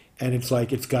nowhere, and it's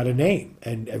like it's got a name,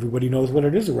 and everybody knows what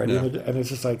it is already, and it's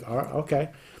just like, oh, okay.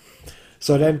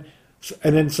 So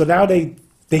now they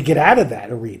get out of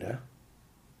that arena.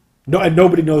 No, and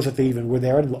nobody knows that they even were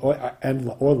there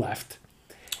or left,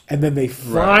 and then they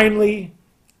finally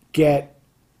get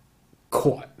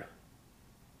caught.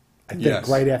 I think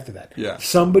right after that,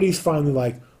 somebody's finally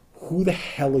like, "Who the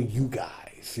hell are you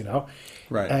guys?" You know,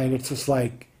 right? And it's just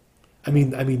like, I mean,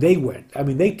 they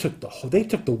took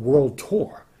the world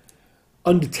tour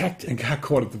undetected and got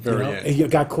caught at the very end.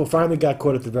 And finally got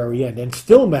caught at the very end, and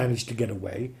still managed to get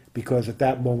away because at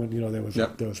that moment, you know, there was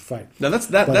a fight. Now that's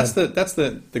the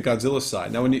Godzilla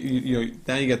side. Now when you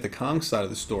get the Kong side of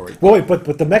the story. Well, but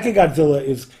the Mechagodzilla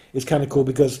is kind of cool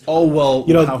because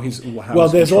you know,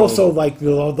 there's also like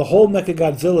the whole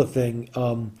Mechagodzilla thing,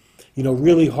 you know,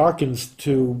 really harkens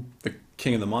to the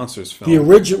King of the Monsters film. The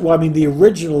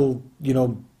original, you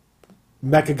know,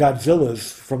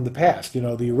 Mechagodzillas from the past. You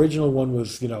know, the original one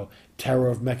was, you know, Terror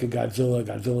of Mechagodzilla,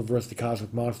 Godzilla vs. the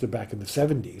Cosmic Monster back in the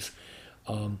 70s.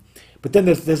 But then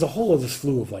there's a whole other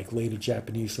slew of like later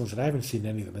Japanese films, and I haven't seen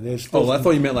any of them. And there's I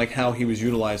thought you meant like how he was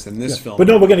utilized in this film. But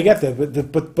no, we're going to get there.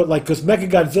 But like, because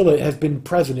Mechagodzilla has been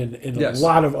present in a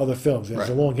lot of other films. There's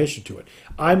a long history to it.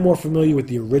 I'm more familiar with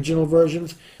the original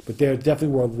versions, but there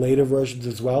definitely were later versions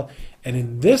as well. And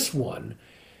in this one,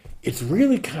 it's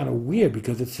really kind of weird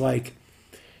because it's like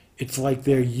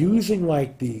they're using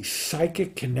like the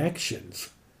psychic connections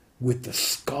with the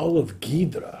skull of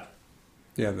Ghidra.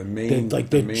 Yeah, the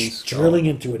They're main drilling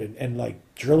into it and like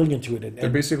drilling into it, and they're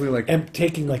basically like and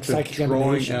taking like psychic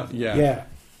emanation. Yeah,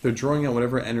 they're drawing out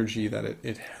whatever energy that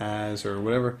it has or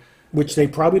whatever. Which they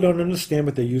probably don't understand,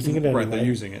 but they're using it anyway. Right, they're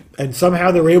using it, and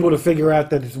somehow they're able to figure out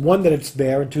that it's one, that it's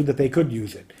there, and two, that they could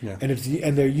use it. Yeah.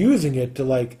 And they're using it to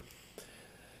like,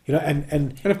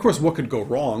 and of course, what could go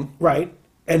wrong? right.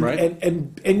 And, Right.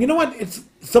 and you know what? It's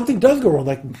something does go wrong.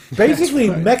 Like basically,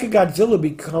 right. Mechagodzilla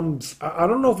becomes, I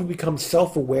don't know if he becomes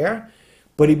self-aware,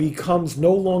 but he becomes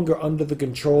no longer under the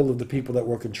control of the people that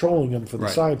were controlling him for the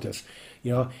Right. scientists.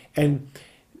 And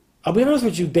I'll be honest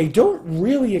with you, they don't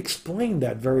really explain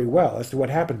that very well as to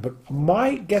what happened. But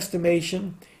my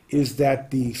guesstimation is that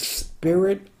the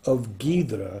spirit of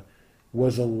Ghidra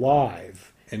was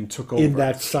alive And took over in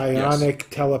that psionic,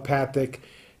 telepathic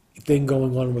thing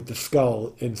going on with the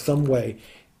skull in some way.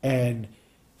 And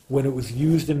when it was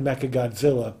used in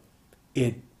Mechagodzilla,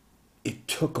 it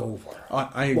took over.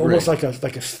 I agree. Almost like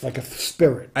a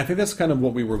spirit. I think that's kind of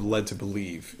what we were led to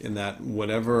believe in that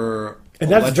whatever. And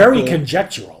that's very electrical-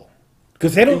 conjectural.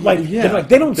 Because they don't like, Yeah.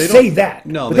 they don't They say don't- that.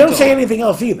 no, but they they don't say don't. anything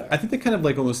else either. I think they kind of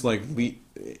like almost like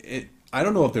I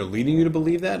don't know if they're leading you to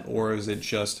believe that, or is it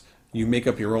just you make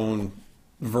up your own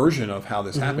version of how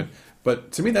this happened.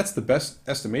 But to me, that's the best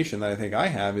estimation that I think I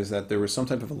have, is that there was some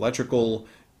type of electrical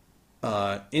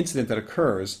incident that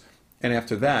occurs, and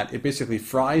after that, it basically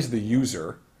fries the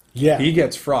user. Yeah. He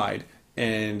gets fried,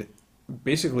 and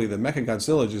basically the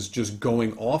Mechagodzilla is just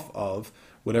going off of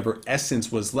whatever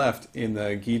essence was left in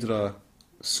the Ghidra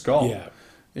skull. Yeah.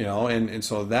 And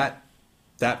so that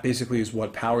basically is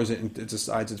what powers it, and it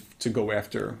decides to go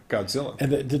after Godzilla.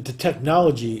 And the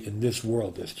technology in this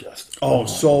world is just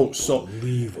so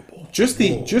unbelievable. just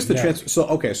the yeah.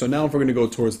 so now if we're going to go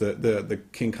towards the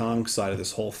King Kong side of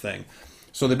this whole thing,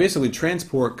 so they basically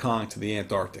transport Kong to the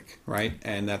Antarctic, right?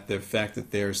 And that the fact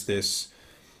that there's this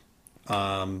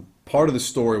part of the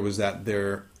story was that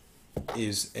there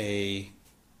is a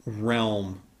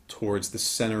realm towards the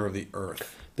center of the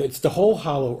Earth. It's the whole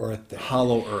Hollow Earth thing.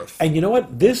 Hollow Earth. And you know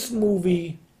what? This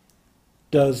movie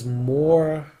does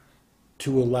more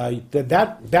to allow you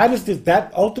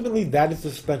that ultimately that is the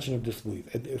suspension of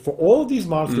disbelief. And for all of these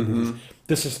monster movies,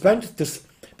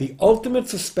 the ultimate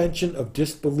suspension of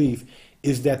disbelief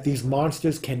is that these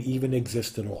monsters can even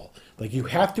exist at all. Like, you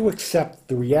have to accept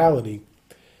the reality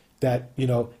that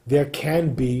there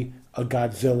can be a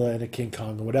Godzilla and a King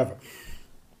Kong or whatever.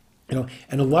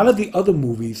 And a lot of the other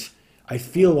movies, I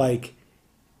feel like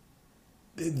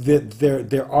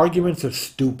their arguments are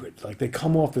stupid. Like, they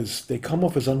come off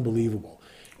as unbelievable.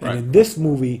 And Right. in this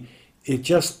movie, it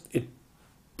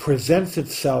presents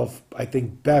itself, I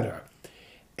think, better.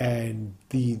 And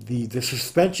the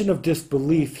suspension of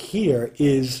disbelief here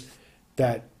is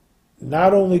that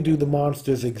not only do the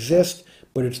monsters exist,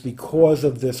 but it's because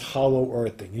of this hollow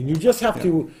earth thing. And you just have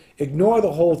to ignore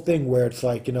the whole thing where it's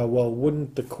like, well,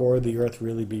 wouldn't the core of the earth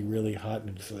really be really hot?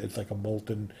 And it's like a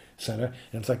molten center.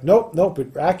 And it's like, nope,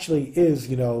 it actually is,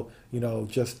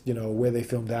 just, where they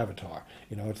filmed Avatar.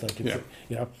 It's like,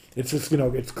 it's just,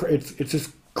 it's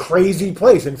this crazy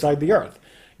place inside the earth.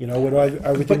 Where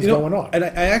everything's going on. And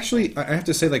I have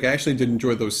to say, I actually did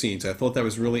enjoy those scenes. I thought that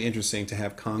was really interesting to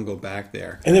have Kong go back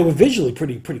there. And they were visually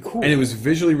pretty cool. And it was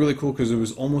visually really cool because it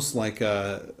was almost like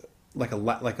a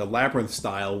labyrinth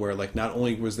style, where not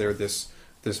only was there this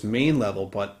main level,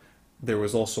 but there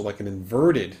was also an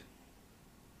inverted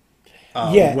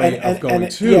way of going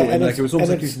too. And it was almost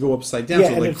like you could go upside down.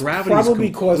 So and gravity is probably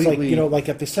completely... because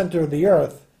at the center of the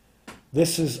earth,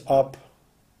 this is up.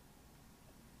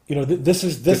 This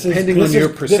is Depending on your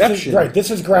perception. This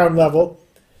is ground level,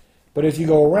 but as you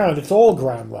go around, it's all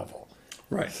ground level.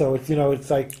 Right. So it's it's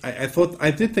like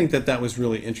I did think that was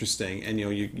really interesting, and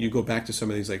you go back to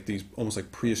some of these almost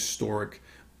like prehistoric,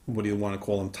 what do you want to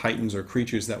call them, titans or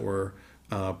creatures that were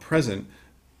present,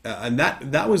 and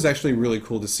that was actually really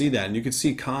cool to see that, and you could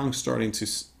see Kong starting to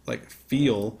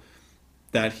feel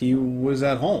that he was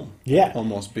at home,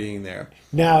 almost being there.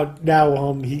 Now,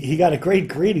 he got a great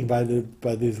greeting by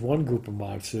this one group of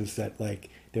monsters that they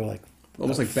were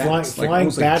almost like bats, flying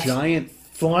bats, giant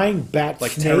flying bat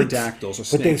like snakes, pterodactyls or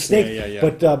snakes. But they snake. Yeah.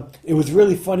 But it was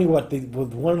really funny what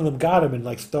one of them got him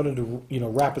and started to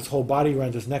wrap his whole body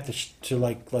around his neck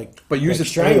to But used his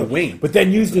strangle whole wing. But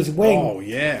then used his wing. Oh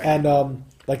yeah. And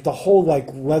the whole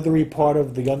leathery part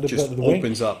of the underbelly of the wing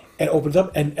opens up. And opens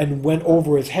up and went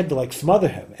over his head to smother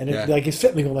him. And it's he's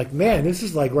sitting there going man, this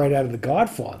is right out of The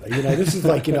Godfather. This is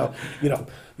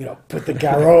put the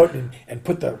garrote and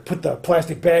put the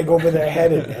plastic bag over their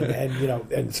head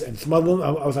and smother them.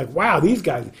 I was like, wow, these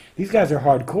guys are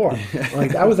hardcore.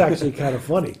 That was actually kind of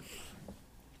funny.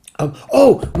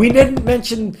 We didn't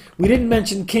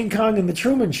mention King Kong in the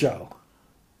Truman Show.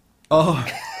 Oh,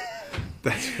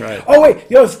 that's right. Oh wait,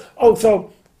 yes. Oh,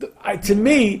 so to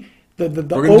me, the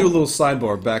We're gonna do a little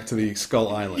sidebar back to the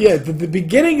Skull Island. yeah, the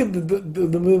beginning of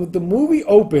the movie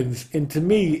opens, and to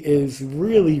me is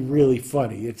really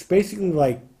funny. It's basically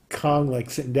like Kong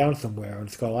like sitting down somewhere on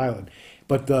Skull Island,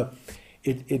 but the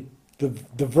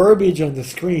verbiage on the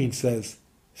screen says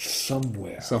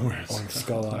somewhere on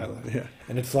Skull Island, yeah,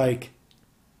 and it's like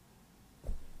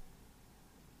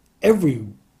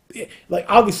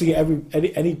obviously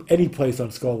any place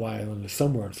on Skull Island is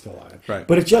somewhere on Skull Island, right?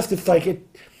 But it's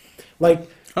like.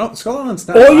 Oh, Skull Island's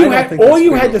not. All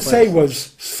you had to say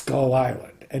was Skull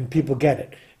Island, and people get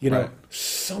it. Right.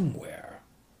 Somewhere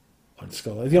on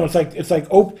Skull Island. It's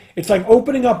like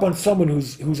opening up on someone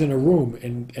who's in a room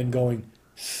and going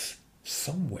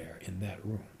somewhere in that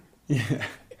room. Yeah.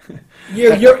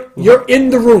 You're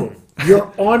in the room.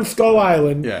 You're on Skull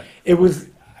Island. Yeah. It was.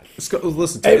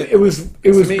 Listen. It was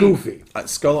goofy.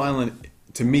 Skull Island,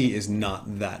 to me, is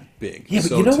not that big. Yeah, but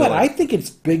so you know what? I think it's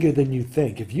bigger than you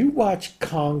think. If you watch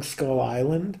Kong Skull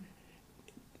Island,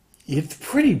 it's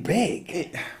pretty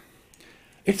big.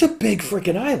 It's a big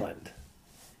freaking island.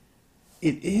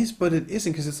 It is, but it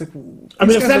isn't because it's like.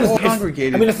 It's not as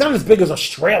congregated. it's not as big as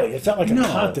Australia. It's not like a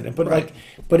continent, but right.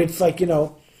 It's like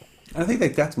I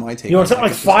think that's my take. It's not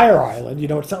like Fire Island.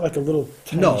 It's not like a little.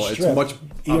 Tiny strip. It's much.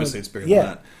 Obviously, it's bigger than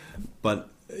that. But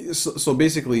so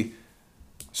basically.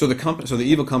 So the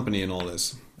evil company in all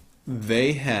this,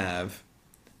 they have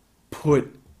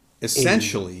put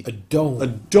essentially a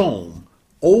dome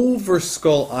over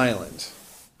Skull Island.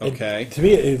 Okay, to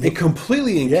me, it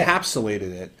completely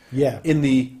encapsulated it. Yeah. In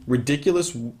the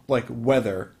ridiculous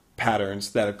weather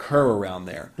patterns that occur around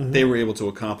there, Mm-hmm. they were able to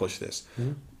accomplish this.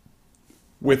 Mm-hmm.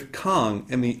 With Kong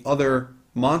and the other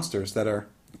monsters that are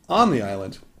on the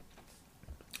island,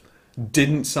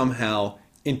 didn't somehow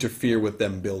interfere with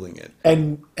them building it.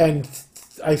 And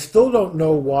I still don't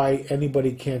know why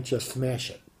anybody can't just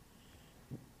smash it.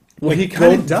 Well, he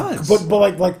kind of does.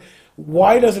 But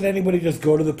why doesn't anybody just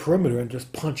go to the perimeter and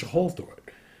just punch a hole through it?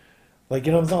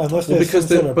 Unless because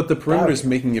the perimeter is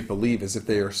making it believe as if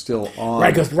they are still on.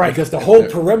 Right, because the whole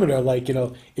perimeter,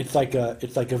 it's like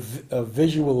a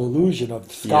visual illusion of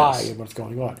the sky and what's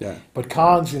going on. Yeah. But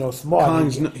Kong's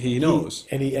smart. He knows,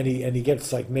 and he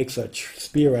gets makes a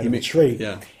spear out of a tree.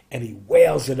 Yeah. And he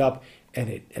wails it up, and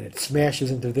it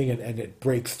smashes into the thing, and it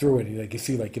breaks through it. And you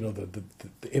see the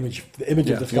image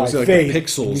of the sky fade. The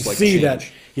pixels you see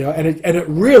change. that and it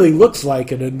really looks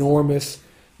like an enormous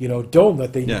dome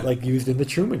that they used in the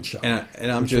Truman Show.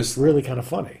 And I'm just really kind of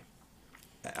funny.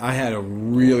 I had a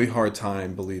really hard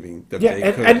time believing that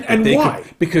they could. And why?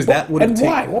 Because that would have taken.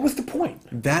 Why? What was the point?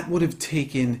 That would have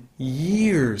taken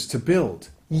years to build.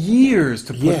 Years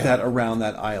to put that around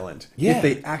that island if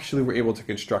they actually were able to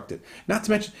construct it. Not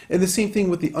to mention, and the same thing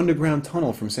with the underground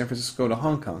tunnel from San Francisco to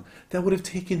Hong Kong. That would have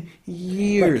taken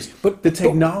years. Right. But the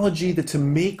technology to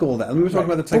make all that. And we were talking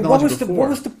about the technology before. What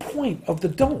was the point of the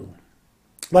dome?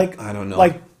 I don't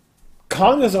know.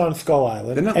 Kong is on Skull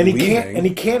Island, and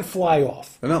he can't fly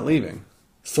off. They're not leaving.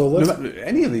 So let's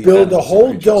any of the build a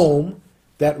whole dome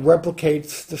that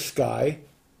replicates the sky.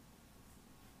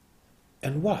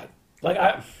 And what?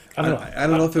 I don't know. I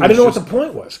don't know if it was I don't know what the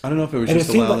point was. I don't know if it was just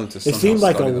allowing them to somehow it seemed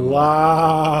like a study them.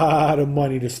 lot of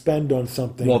money to spend on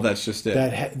something. Well, that's just it.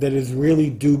 That is really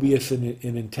dubious in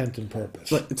intent and purpose.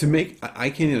 But to make,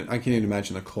 I can't even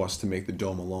imagine the cost to make the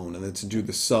dome alone, and then to do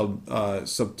the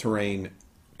subterranean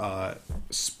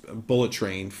bullet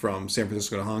train from San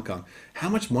Francisco to Hong Kong. How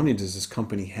much money does this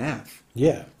company have?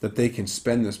 Yeah, that they can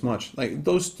spend this much. Like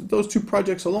those two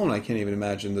projects alone, I can't even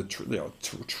imagine the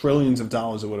trillions of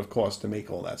dollars it would have cost to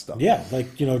make all that stuff. Yeah,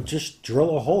 just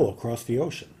drill a hole across the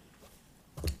ocean,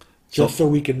 just so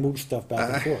we can move stuff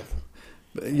back and forth.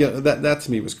 Yeah, that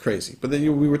to me was crazy. But then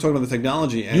we were talking about the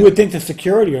technology, and you would think the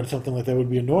security on something like that would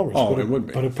be enormous. Oh, but it would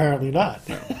be, but apparently not.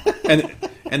 No.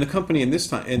 and the company in this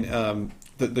time, and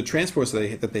the transports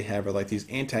that they have are like these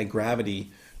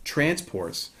anti-gravity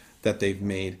transports that they've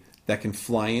made that can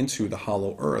fly into the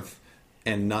hollow earth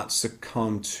and not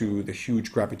succumb to the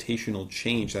huge gravitational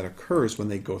change that occurs when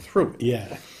they go through it.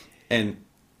 Yeah. And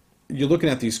you're looking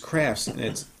at these crafts, and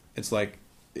it's like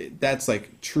that's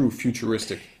like true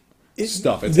futuristic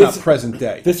stuff. It's not present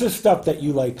day. This is stuff that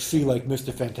you see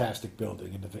Mr. Fantastic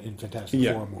building in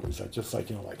Fantastic Four movies. It's like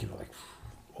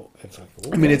it's like.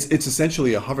 I mean, it's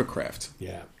essentially a hovercraft.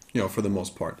 Yeah. For the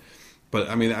most part. But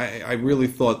I mean, I really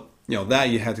thought that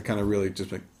you had to kind of really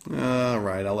just like, all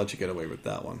right, I'll let you get away with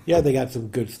that one. Yeah, they got some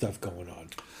good stuff going on.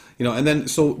 And then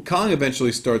so Kong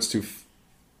eventually starts to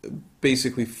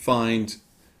basically find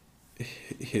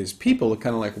his people,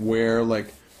 kind of like where like.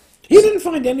 He didn't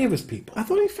find any of his people. I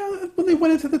thought he found it when they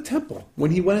went into the temple.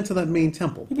 When he went into that main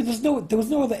temple. Yeah, but there was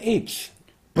no other apes.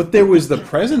 But there was the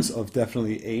presence of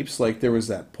definitely apes. Like there was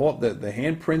that paw, the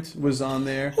handprint was on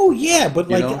there. Oh yeah, but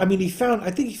like know? I mean,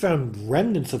 I think he found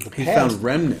remnants of the He past. found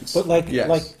remnants. But like yes.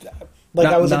 like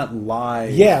not, I was not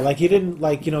live. Yeah, like he didn't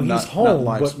like he's not home,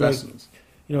 live but specimens.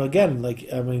 like again, like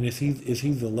I mean, is he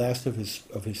the last of his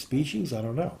species? I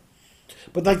don't know.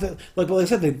 But like I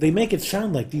said, they make it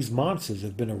sound like these monsters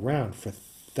have been around for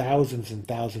thousands and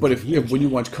thousands But of years. if when you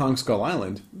watch Kong Skull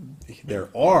Island, there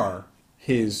are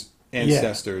his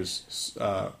ancestors'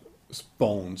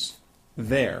 bones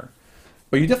there.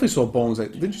 But you definitely saw bones.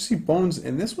 Did you see bones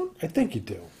in this one? I think you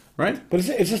do. Right? But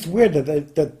it's just weird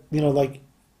that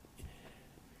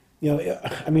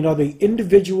I mean, are they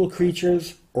individual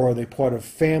creatures, or are they part of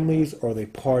families, or are they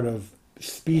part of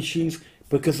species?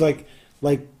 Because the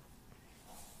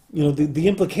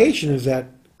implication is that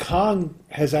Kong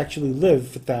has actually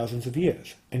lived for thousands of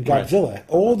years, and Godzilla, Right.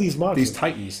 all these monsters, These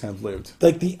titans have lived.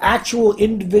 like the actual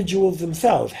individuals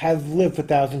themselves, have lived for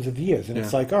thousands of years. And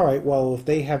it's Yeah. like, all right, well, if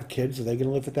they have kids, are they going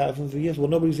to live for thousands of years? Well,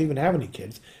 nobody's even having any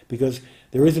kids because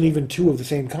there isn't even two of the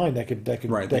same kind that could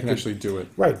Right, they can actually do it.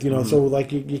 Right, so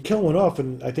like you kill one off,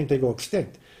 and I think they go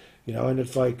extinct, and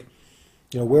it's like,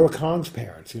 where were Kong's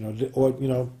parents, or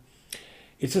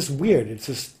it's just weird. It's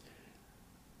just,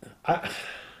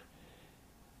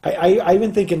 I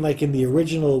even thinking like in the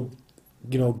original,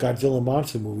 Godzilla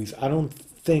monster movies, I don't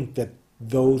think that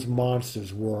those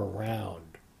monsters were around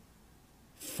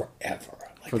forever,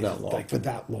 For that long. like for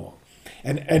that long.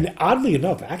 And oddly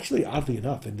enough,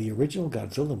 in the original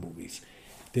Godzilla movies,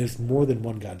 there's more than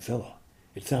one Godzilla.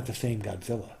 It's not the same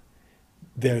Godzilla.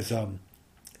 There's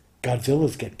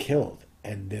Godzillas get killed,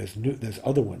 and there's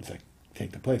other ones that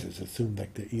take the place. It's assumed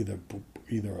like they're either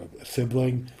a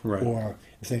sibling Right. or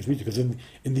the same species. Because in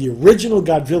the original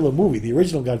Godzilla movie, the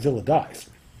original Godzilla dies,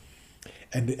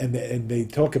 and they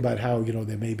talk about how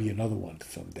there may be another one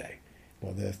someday.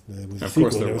 Well, there was a Of sequel.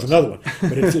 course There there was was. another one,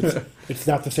 but it's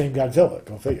not the same Godzilla.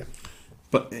 Go figure.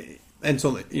 But and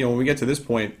so when we get to this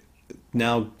point,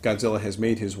 now Godzilla has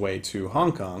made his way to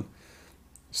Hong Kong,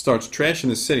 starts trashing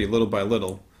the city little by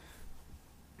little,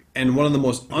 and one of the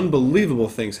most unbelievable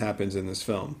things happens in this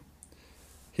film.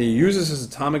 He uses his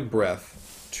atomic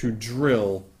breath to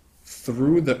drill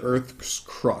through the Earth's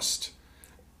crust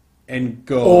and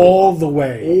go All the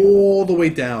way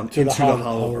down to into the the hollow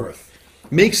hollow Earth. Earth.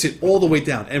 Makes it all the way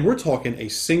down. And we're talking a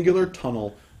singular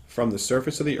tunnel from the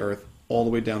surface of the Earth all the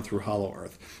way down through hollow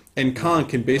Earth. And Kong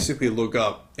can basically look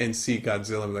up and see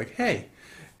Godzilla and be like, hey.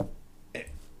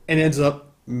 And ends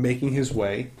up making his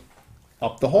way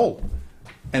up the hole.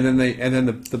 And then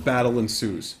the battle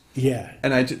ensues. Yeah.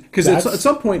 And because at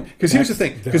some point, because here's the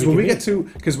thing, because when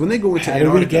they go into How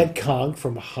do we Antarctica, get Kong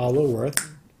from hollow Earth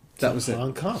that was Hong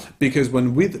it. Kong? Because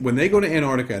when they go to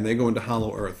Antarctica and they go into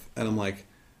hollow Earth, and I'm like,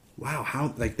 wow,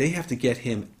 how like they have to get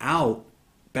him out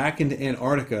back into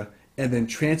Antarctica and then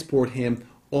transport him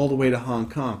all the way to Hong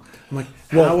Kong. I'm like,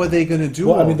 how are they going to do?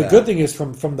 Well, all I mean, the that? good thing is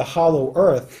from the hollow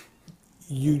Earth,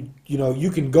 you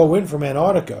can go in from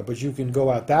Antarctica, but you can go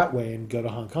out that way and go to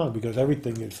Hong Kong because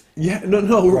everything is Yeah, no,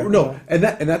 Right, and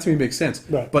that to me makes sense.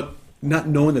 Right. But not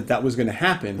knowing that was going to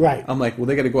happen, Right. I'm like, well,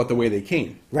 they got to go out the way they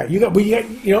came. right. You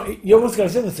almost got to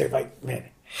sit and say, like, man,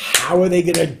 how are they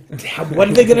gonna? What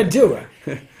are they gonna do?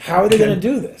 How are they gonna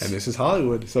do this? And this is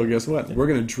Hollywood, so guess what? We're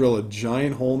going to drill a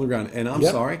giant hole in the ground. And I'm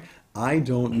Yep. sorry, I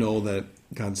don't know that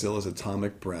Godzilla's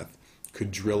atomic breath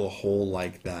could drill a hole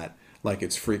like that, like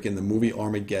it's freaking the movie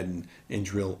Armageddon, and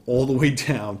drill all the way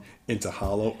down into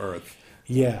hollow Earth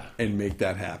Yeah, and make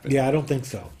that happen. yeah, I don't think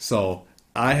so. So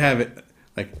I have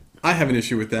an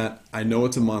issue with that. I know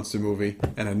it's a monster movie,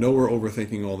 and I know we're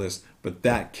overthinking all this, but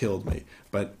that killed me.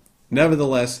 But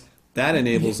nevertheless, that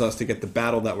enables us to get the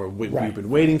battle that we've Right. been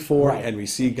waiting for, Right. and we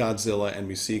see Godzilla and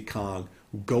we see Kong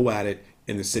go at it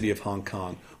in the city of Hong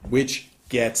Kong, which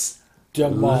gets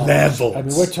Demolished. leveled. I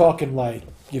mean, we're talking like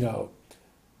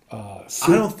I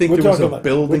don't think there was a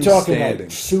building We're talking standing.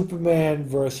 like Superman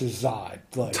versus Zod,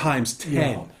 like Times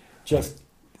 10. Just.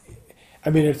 I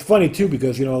mean, it's funny too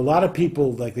because a lot of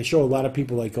people like they show a lot of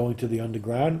people like going to the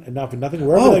underground, and not for nothing.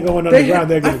 Wherever they're going underground,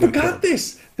 they're going I to get forgot killed.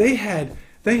 this. They had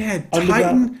Underground-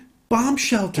 Titan bomb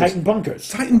shelters. Titan bunkers.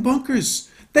 Titan bunkers.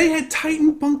 They had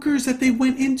Titan bunkers that they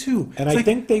went into. And It's I like,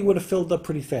 think they would have filled up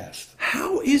pretty fast.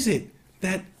 how is it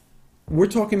that we're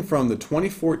talking from the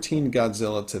 2014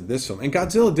 Godzilla to this film? And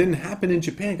Godzilla didn't happen in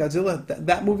Japan.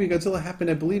 That movie Godzilla happened,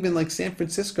 I believe, in like San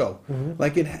Francisco.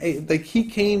 Like he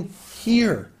came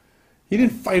here. He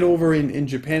didn't fight over in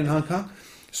Japan and Hong Kong.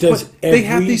 They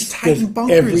have these Titan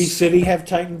bunkers. Every city have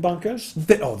Titan bunkers?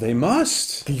 They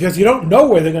must. Because you don't know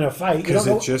where they're going to fight. Because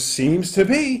it just seems to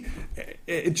be.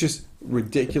 It just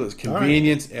ridiculous.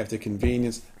 Convenience after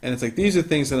convenience. And it's like, these are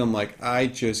things that I'm like, I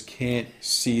just can't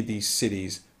see these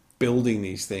cities building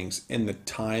these things in the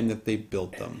time that they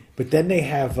built them. But then they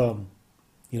have, so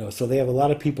they have a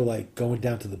lot of people like going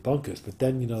down to the bunkers. But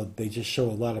then, they just show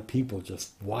a lot of people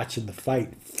just watching the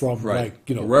fight from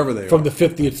wherever they from are. the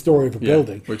 50th story of a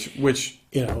building. Which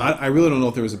I really don't know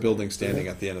if there was a building standing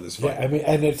at the end of this fight. Yeah, I mean,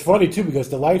 and it's funny too because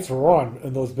the lights were on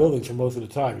in those buildings for most of the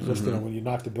time. It's just when you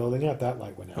knock the building out, that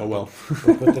light went out. Oh well.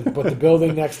 but the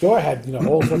building next door had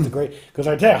all sorts of great. Because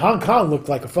I tell you, Hong Kong looked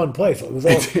like a fun place. It was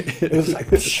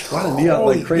like a lot of neon,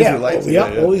 like crazy lights.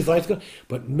 All these lights go.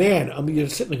 But man, I mean, you're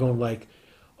sitting there going like,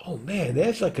 oh man,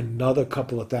 there's like another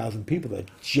couple of thousand people that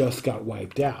just got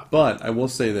wiped out. But I will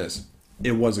say this: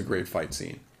 it was a great fight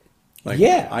scene.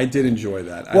 I did enjoy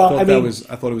that. I thought it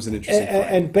was an interesting fight.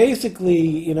 And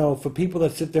basically, for people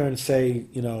that sit there and say,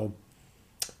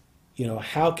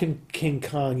 how can King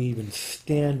Kong even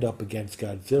stand up against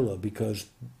Godzilla? Because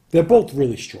they're both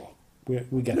really strong.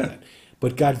 We get that.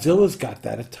 But Godzilla's got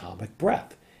that atomic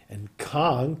breath, and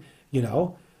Kong,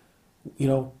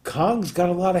 Kong's got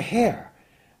a lot of hair.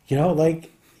 He's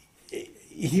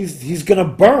gonna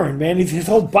burn, man. His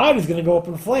whole body's gonna go up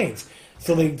in flames.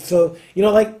 So he's a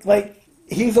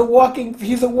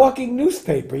walking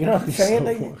newspaper. You know what I'm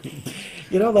saying?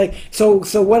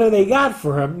 So what do they got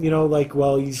for him?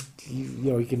 Well, he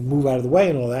can move out of the way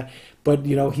and all that. But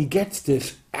he gets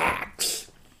this axe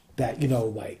that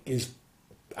is,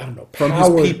 I don't know, powered.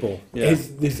 From his people. Yeah.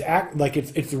 This axe,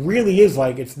 it really is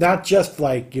it's not just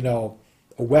a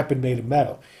weapon made of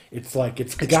metal. It's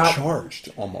charged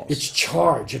almost. It's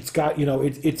charged. It's got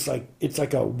it's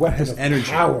like a weapon of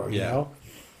energy. Power.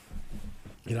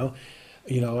 I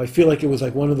feel like it was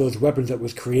like one of those weapons that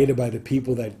was created by the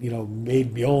people that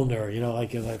made Mjolnir.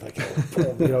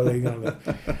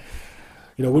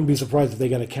 Wouldn't be surprised if they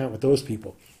got a count with those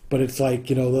people. But it's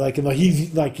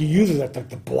he uses that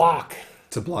to block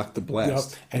to block the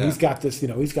blast. And he's got this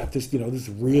this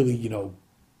really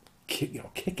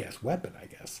kick-ass weapon, I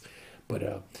guess. But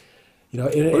it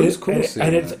was cool. It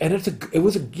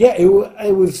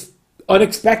was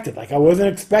unexpected. Like I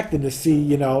wasn't expecting to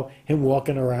see him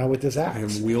walking around with this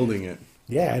axe, him wielding it.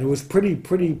 Yeah, and it was pretty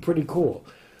cool.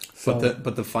 So,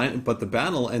 but the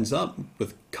battle ends up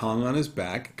with Kong on his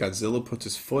back. Godzilla puts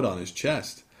his foot on his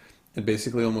chest, and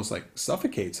basically almost like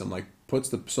suffocates him. Like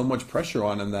puts so much pressure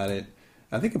on him that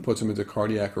I think it puts him into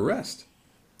cardiac arrest.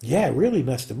 Yeah, it really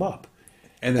messed him up.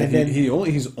 And then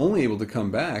he's only able to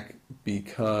come back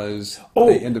because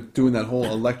they end up doing that whole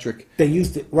electric. They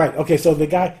used it right. Okay, so the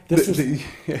guy. This is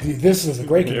a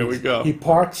great. Here we go. He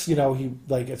parks.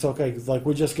 It's okay. It's like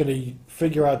we're just going to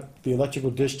figure out the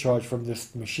electrical discharge from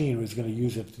this machine. Who's going to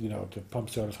use it, to pump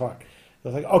Soda's heart. I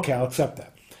was like, okay, I'll accept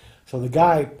that. So the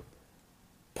guy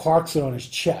parks it on his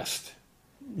chest,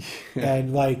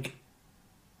 and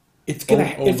it's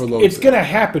gonna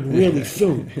happen really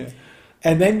soon. Yeah.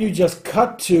 And then you just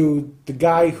cut to the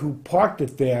guy who parked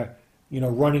it there,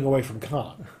 running away from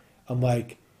Kong. I'm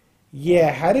like,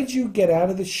 yeah, how did you get out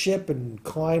of the ship and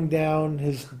climb down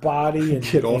his body and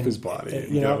get off his body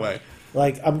and get away?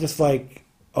 I'm just like,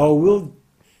 oh,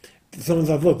 someone's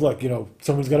like, look,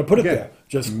 someone's got to put it there.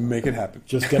 Just make it happen.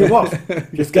 Just get him off.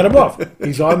 Just get him off.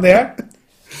 He's on there.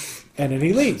 And then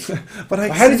he leaves. But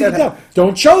how did he get down?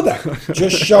 Don't show that.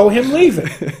 Just show him leaving.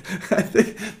 I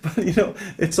think, but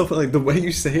it's so funny. Like the way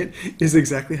you say it is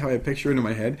exactly how I picture it in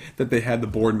my head. That they had the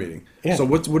board meeting. Yeah. So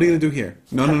what are you gonna do here?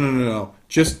 No.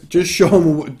 Just show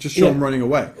him. Just show him running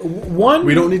away.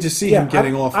 We don't need to see him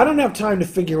getting off. I don't have time to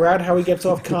figure out how he gets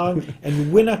off Kong,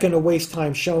 and we're not going to waste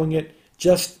time showing it.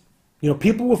 Just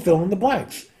people will fill in the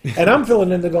blanks, and I'm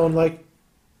filling in the going like.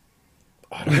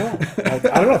 I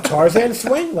don't know. Tarzan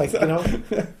swing, I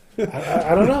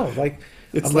don't know.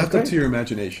 It's left up to your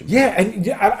imagination. Yeah, and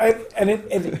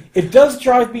it does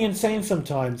drive me insane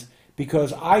sometimes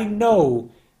because I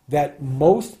know that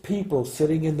most people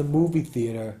sitting in the movie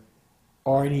theater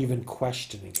aren't even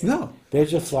questioning it. No, they're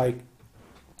just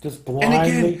just blindly. And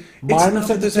again, it's not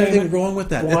that there's anything wrong with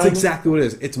that. That's exactly what it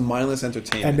is. It's mindless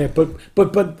entertainment. And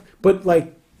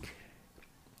but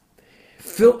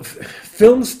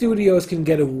film studios can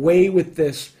get away with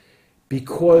this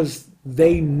because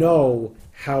they know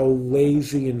how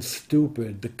lazy and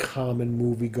stupid the common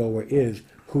moviegoer is,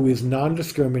 who is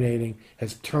non-discriminating,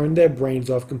 has turned their brains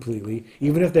off completely.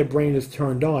 Even if their brain is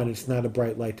turned on, it's not a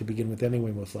bright light to begin with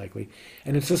anyway, most likely.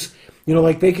 And it's just,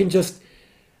 they can just,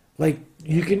 like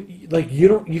you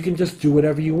can just do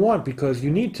whatever you want because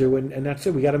you need to, and that's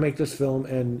it. We got to make this film,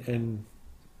 and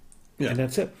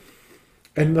that's it.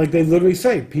 And like they literally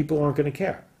say, people aren't going to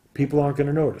care. People aren't going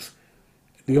to notice.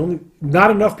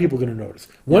 Not enough people are going to notice.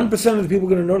 1% of the people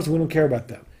are going to notice. We don't care about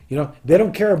them. You know, they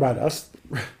don't care about us.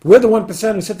 We're the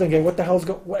 1% who sit there and go, "What the hell's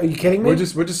going? Are you kidding me?"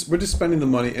 We're just spending the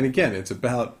money, and again, it's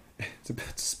about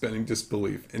suspending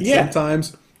disbelief, and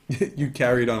sometimes you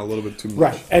carry it on a little bit too much.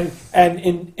 Right,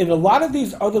 and in a lot of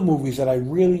these other movies that I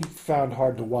really found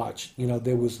hard to watch, you know,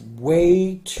 there was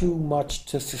way too much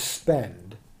to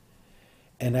suspend,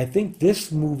 and I think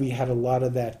this movie had a lot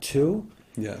of that too.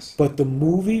 Yes. But the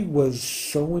movie was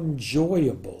so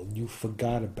enjoyable, you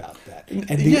forgot about that. And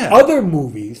the other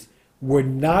movies were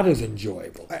not as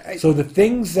enjoyable. So the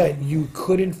things that you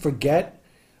couldn't forget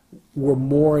were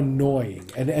more annoying.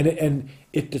 And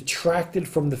it detracted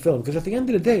from the film. Because at the end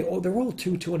of the day, they're all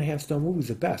 2.5 star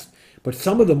movies at best. But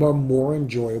some of them are more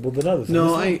enjoyable than others.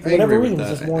 No, I agree with that. It was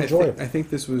just more enjoyable. I think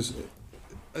this was,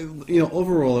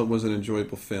 overall it was an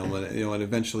enjoyable film. And, and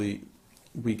eventually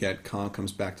we get Kong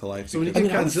comes back to life. So when you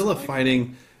get Godzilla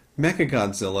fighting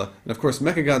Mechagodzilla, and of course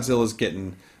Mechagodzilla's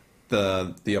getting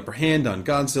the upper hand on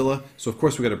Godzilla, so of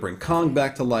course we got to bring Kong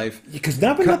back to life. Because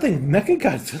nothing,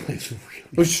 Mechagodzilla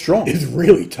is strong. Is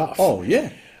really tough. Oh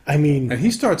yeah, I mean, and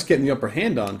he starts getting the upper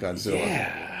hand on Godzilla.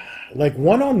 Yeah, like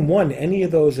 1-on-1, any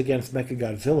of those against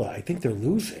Mechagodzilla, I think they're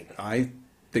losing. I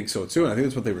think so too, and I think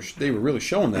that's what they were really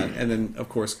showing that. And then of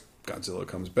course Godzilla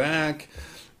comes back.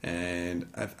 And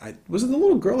I was it the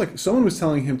little girl? Like someone was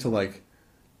telling him to like,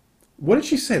 what did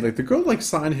she say? Like the girl like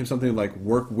signed him something like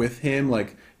work with him,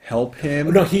 like help him.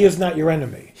 Oh, no, he is not your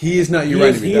enemy. He is not your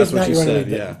enemy. That's what she said.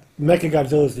 Yeah,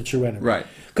 Mechagodzilla is the true enemy. Right.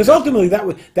 Because ultimately that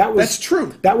was that's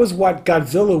true. That was what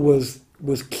Godzilla was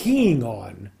keying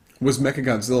on. Was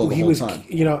Mechagodzilla the whole time?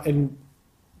 And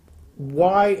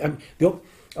why?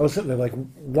 I was sitting there like,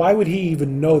 why would he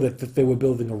even know that they were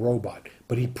building a robot?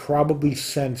 But he probably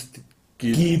sensed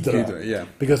Ghidorah, yeah.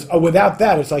 Because without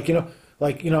that, it's like they're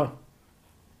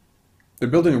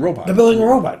building a robot. They're building a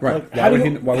robot. Right. Like, why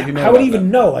would he know? How would he even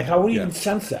know? Like, how would he even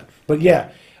sense that? But yeah,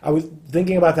 I was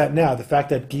thinking about that now. The fact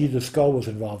that Guy the Skull was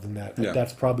involved in that,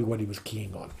 that's probably what he was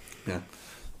keying on. Yeah.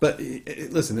 But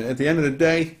listen, at the end of the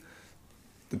day,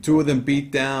 the two of them beat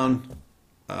down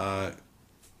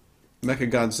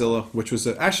Mechagodzilla, which was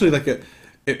actually like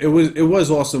it was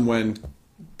awesome when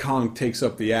Kong takes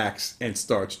up the axe and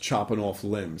starts chopping off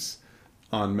limbs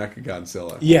on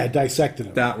Mechagodzilla. Yeah, dissected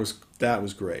him. That was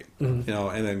great. And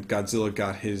then Godzilla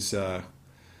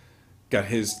got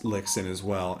his licks in as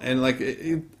well. And like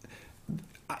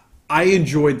I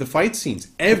enjoyed the fight scenes.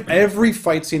 Every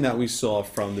fight scene that we saw,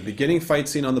 from the beginning fight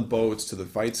scene on the boats to the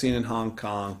fight scene in Hong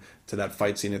Kong to that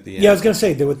fight scene at the end. Yeah, I was gonna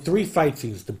say there were 3 fight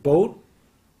scenes: the boat,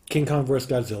 King Kong vs.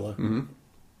 Godzilla,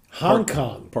 Hong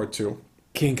Kong, Part 2.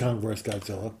 King Kong vs.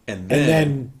 Godzilla, and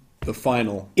then the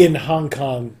final in Hong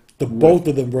Kong, both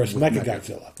of them versus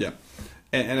Mechagodzilla. Yeah,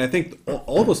 and I think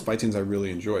all those fight scenes I really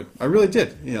enjoyed. I really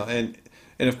did. And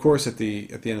of course at the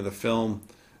end of the film,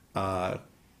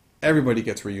 everybody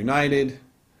gets reunited.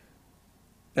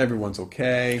 Everyone's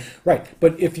okay. Right,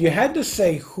 but if you had to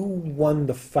say who won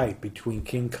the fight between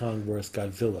King Kong versus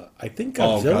Godzilla, I think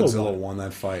Godzilla won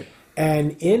that fight.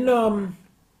 And in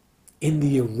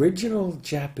the original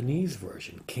Japanese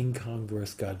version, King Kong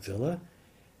vs. Godzilla,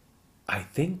 I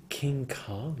think King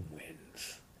Kong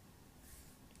wins.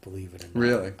 Believe it or not.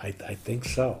 Really? I think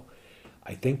so.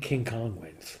 I think King Kong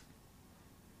wins.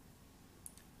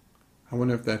 I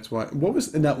wonder if that's why.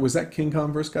 Was that King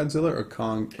Kong vs. Godzilla or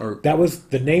Kong? Or that was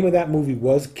the name of that movie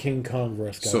was King Kong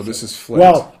vs. Godzilla. So this is flipped.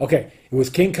 Well, okay, it was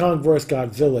King Kong vs.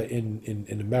 Godzilla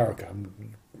in America.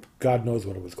 God knows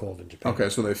what it was called in Japan. Okay,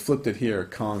 so they flipped it here,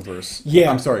 Kong versus.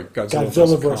 Yeah, I'm sorry,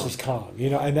 Godzilla versus Kong.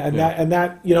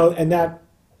 That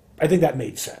I think that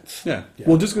made sense. Yeah.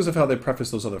 Well, just because of how they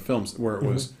prefaced those other films, where it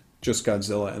was just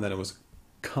Godzilla and then it was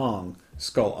Kong,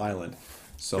 Skull Island.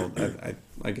 So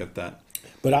I get that.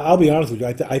 But I'll be honest with you.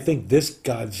 I think this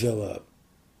Godzilla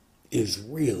is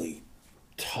really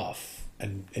tough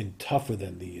and tougher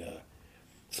than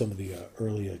some of the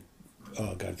earlier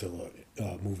Godzilla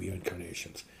movie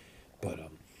incarnations. But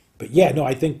yeah, no,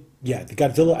 I think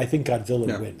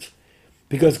Godzilla wins,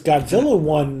 because Godzilla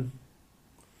won.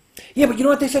 Yeah, but you know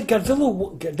what they said?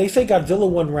 They say Godzilla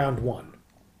won round 1.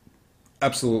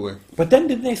 Absolutely. But then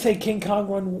didn't they say King Kong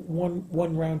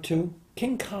won round 2?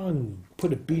 King Kong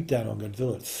put a beat down on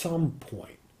Godzilla at some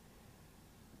point.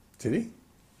 Did he?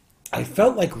 I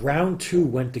felt like round 2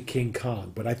 went to King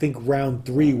Kong, but I think round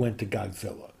 3 went to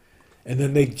Godzilla, and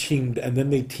then they teamed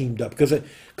up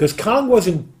because Kong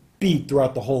wasn't beat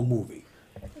throughout the whole movie.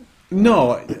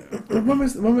 No,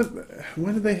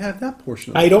 when did they have that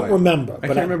portion of the I don't fight? remember. I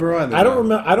but can't remember either. I don't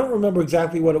remember. I don't remember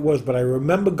exactly what it was, but I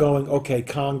remember going, okay,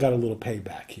 Kong got a little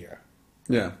payback here.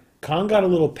 Yeah. Kong got a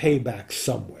little payback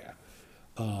somewhere.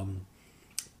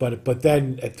 But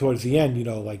then towards the end,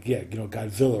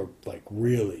 Godzilla like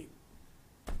really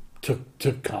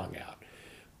took Kong out.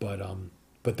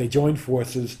 But they joined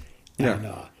forces and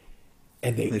Yeah.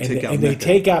 they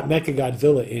take out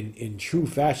Mechagodzilla in true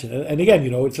fashion. And again,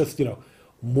 it's just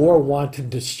more wanton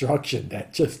destruction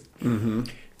that just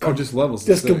Just levels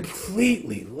the just city.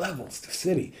 completely levels the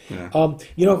city. Yeah.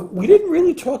 We didn't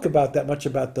really talk about that much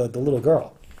about the little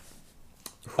girl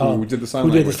Who did the sign who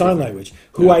language? did the sign language.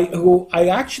 Who I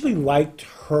actually liked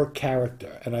her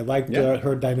character, and I liked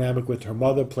her dynamic with her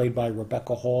mother, played by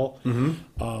Rebecca Hall.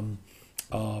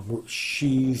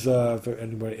 She's for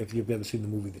anybody, if you've ever seen the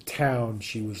movie The Town,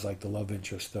 she was like the love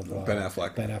interest of Ben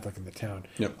Affleck. Ben Affleck in The Town.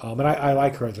 Yep. And I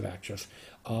like her as an actress.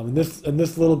 And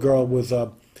this little girl was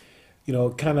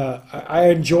kind of, I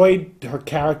enjoyed her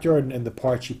character and the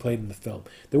part she played in the film.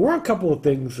 There were a couple of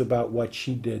things about what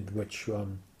she did which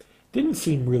didn't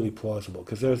seem really plausible,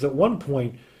 because there's at one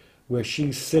point where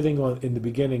she's sitting in the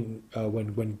beginning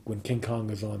when King Kong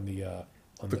is on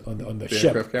the ship,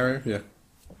 aircraft carrier.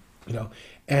 Yeah.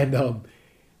 And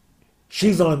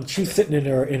she's sitting in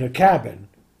her cabin,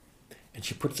 and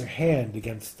she puts her hand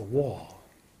against the wall,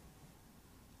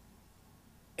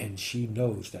 and she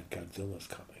knows that Godzilla's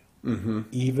coming,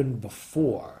 even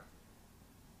before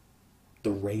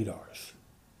the radars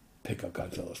pick up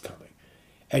Godzilla's coming.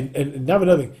 And now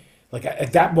another thing, like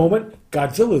at that moment,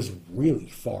 Godzilla's really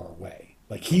far away.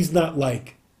 Like he's not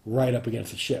like right up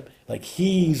against the ship. Like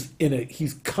he's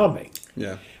coming.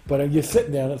 Yeah. But you're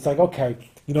sitting there and it's like, okay,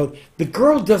 the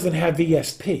girl doesn't have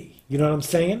ESP. You know what I'm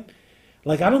saying?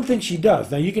 Like I don't think she does.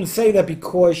 Now you can say that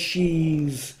because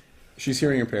she's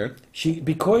hearing impaired.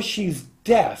 Because she's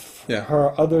deaf, Yeah.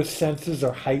 her other senses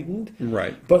are heightened.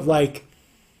 Right. But like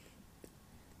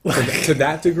To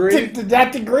that degree? to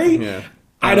that degree? Yeah.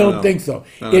 I don't think so.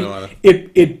 I don't know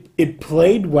either. It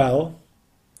played well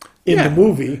in the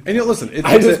movie. And listen,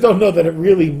 I just don't know that it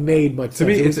really made much sense.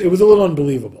 me, It was a little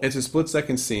unbelievable. It's a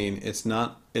split-second scene. It's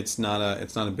not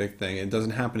a big thing. It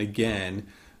doesn't happen again.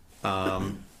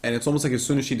 And it's almost like as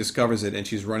soon as she discovers it and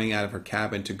she's running out of her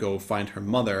cabin to go find her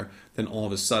mother, then all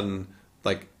of a sudden,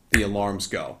 like the alarms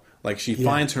go. Like she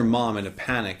finds her mom in a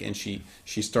panic, and she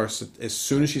starts to, as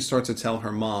soon as she starts to tell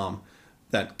her mom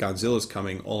that Godzilla's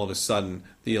coming, all of a sudden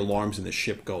the alarms in the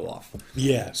ship go off.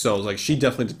 Yeah. So like she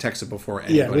definitely detects it before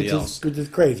anybody else. Which is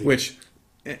crazy. Which,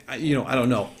 I don't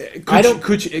know.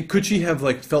 Could she have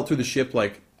like felt through the ship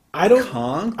like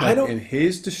Kong, in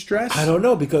his distress? I don't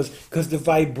know, because the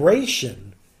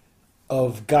vibration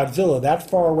of Godzilla that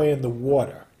far away in the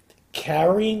water,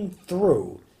 carrying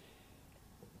through,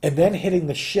 and then hitting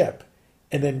the ship,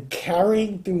 and then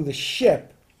carrying through the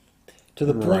ship to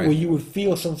the point where you would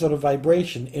feel some sort of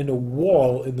vibration in a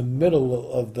wall in the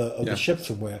middle of the ship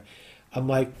somewhere. I'm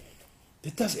like,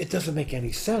 it doesn't make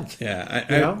any sense. Yeah,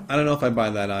 I don't know if I buy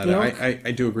that either.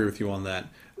 I do agree with you on that.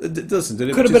 Listen,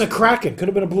 could have been a kraken, could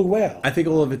have been a blue whale. I think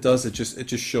all of it does, it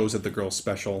just shows that the girl's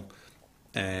special,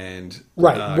 and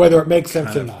whether it makes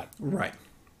sense or not. Right.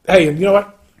 Hey, and you know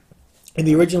what? In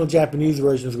the original Japanese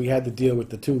versions, we had to deal with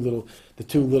the two little,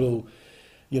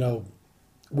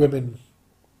 women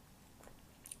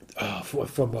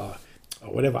from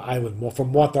whatever island,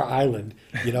 from Mothra Island.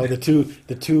 The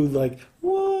two like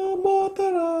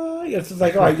Mothra. It's just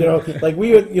like, all right, like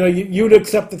we would, you'd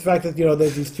accept the fact that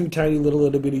there's these two tiny little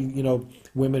bitty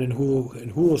women in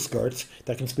hula skirts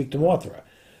that can speak to Mothra.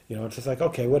 It's just like,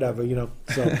 okay, whatever.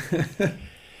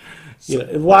 So.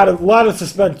 A lot of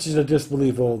suspension of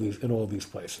disbelief in all these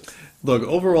places. Look,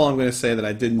 overall, I'm going to say that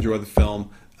I did enjoy the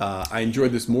film. I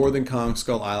enjoyed this more than Kong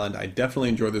Skull Island. I definitely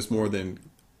enjoyed this more than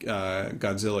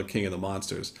Godzilla King of the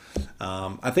Monsters.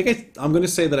 I'm going to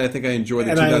say that I think I enjoyed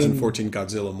the 2014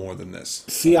 Godzilla more than this.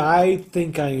 See, I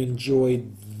think I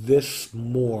enjoyed this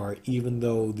more, even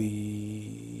though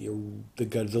the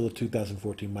Godzilla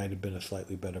 2014 might have been a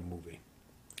slightly better movie.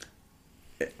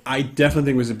 I definitely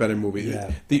think it was a better movie.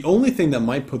 Yeah. The only thing that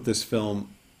might put this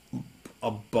film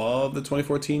above the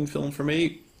 2014 film for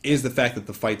me is the fact that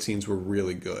the fight scenes were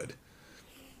really good.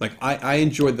 Like I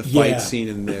enjoyed the fight scene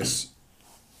in this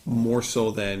more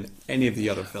so than any of the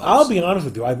other films. I'll be honest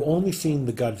with you, I've only seen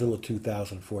the Godzilla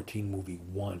 2014 movie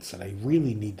once, and I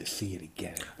really need to see it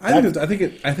again. I think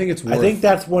it's worth. I think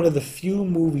that's one of the few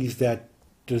movies that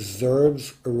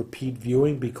deserves a repeat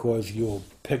viewing because you'll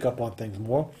pick up on things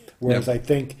more. Whereas I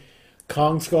think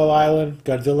Kong Skull Island,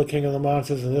 Godzilla King of the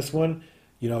Monsters, and this one,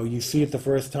 you see it the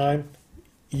first time,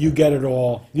 you get it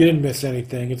all. You didn't miss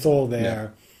anything. It's all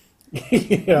there.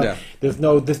 You know, Yeah. there's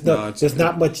No, it's-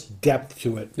 not much depth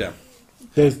to it. Yeah.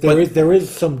 There is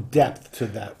some depth to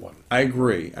that one. I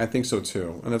agree. I think so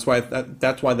too, and that's why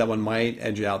that one might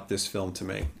edge out this film to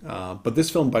me. But this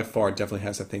film by far definitely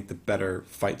has, I think, the better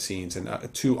fight scenes and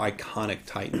two iconic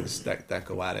titans that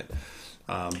go at it.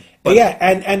 But yeah,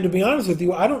 and to be honest with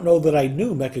you, I don't know that I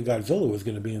knew Mechagodzilla was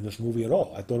going to be in this movie at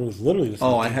all. I thought it was literally the same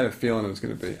Oh, I thing. had a feeling it was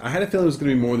going to be. I had a feeling it was going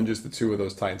to be more than just the two of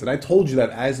those titans, and I told you that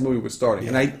as the movie was starting.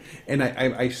 Yeah. And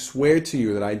I swear to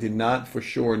you that I did not for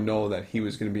sure know that he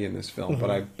was going to be in this film,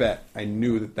 but I bet I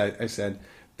knew that I said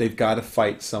they've got to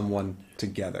fight someone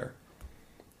together,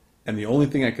 and the only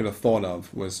thing I could have thought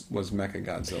of was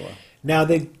Mechagodzilla. Now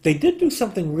they did do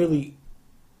something really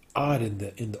odd in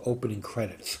the opening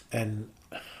credits, and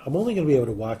I'm only going to be able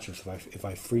to watch this if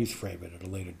I freeze frame it at a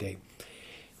later date.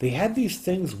 They had these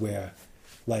things where,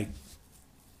 like,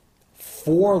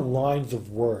 4 lines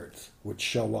of words would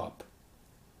show up,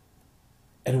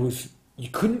 and it was you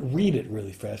couldn't read it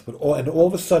really fast, but all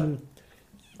of a sudden,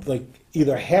 like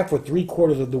either half or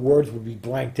 3/4 of the words would be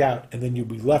blanked out, and then you'd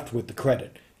be left with the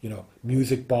credit,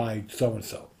 music by so and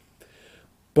so.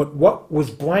 But what was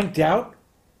blanked out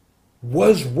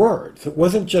was words. It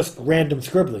wasn't just random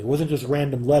scribbling. It wasn't just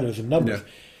random letters and numbers.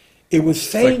 Yeah. It was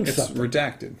saying It's something.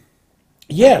 redacted.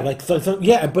 Yeah, like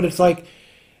yeah, but it's like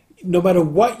no matter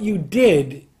what you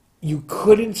did, you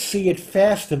couldn't see it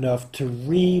fast enough to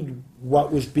read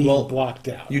what was being blocked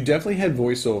out. You definitely had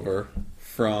voiceover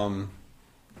from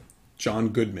John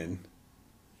Goodman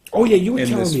Oh yeah, you were in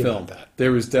telling this me film. about that.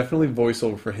 There was definitely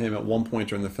voiceover for him at one point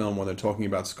during the film when they're talking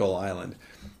about Skull Island.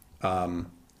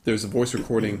 There's a voice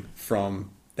recording from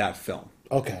that film.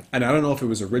 Okay. And I don't know if it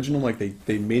was original, like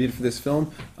they made it for this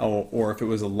film, or if it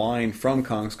was a line from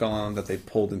Kong Skull Island that they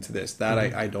pulled into this. That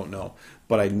I don't know.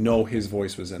 But I know his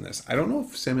voice was in this. I don't know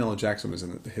if Samuel L. Jackson was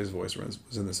in his voice was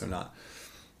in this or not.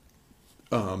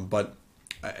 But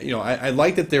I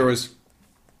like that there was,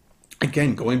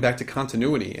 again, going back to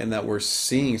continuity, and that we're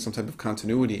seeing some type of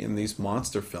continuity in these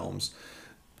monster films.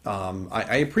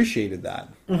 I appreciated that.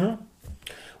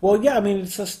 Well, yeah, I mean,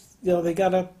 it's just they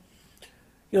gotta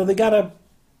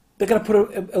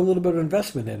put a little bit of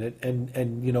investment in it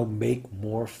and make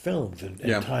more films and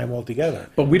Yeah. tie them all together.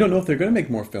 But we don't know if they're going to make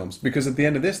more films, because at the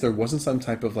end of this, there wasn't some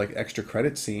type of like extra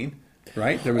credit scene,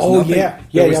 right? There was Oh nothing. yeah,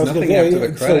 There was I was nothing gonna, after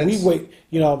the credits. So we wait.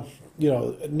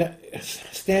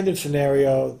 Standard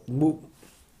scenario.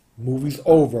 Movie's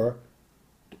over,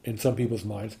 in some people's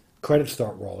minds. Credits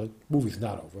start rolling. Movie's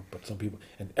not over, but some people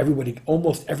and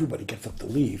almost everybody gets up to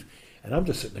leave, and I'm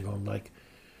just sitting there going like,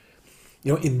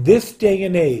 in this day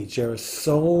and age, there are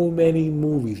so many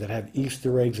movies that have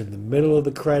Easter eggs in the middle of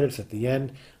the credits at the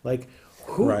end. Like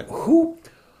who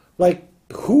I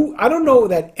don't know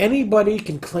that anybody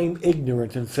can claim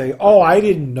ignorance and say, "Oh, I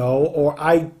didn't know," or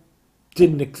I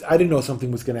didn't know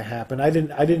something was going to happen. I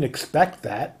didn't expect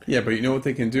that. Yeah, but you know what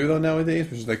they can do though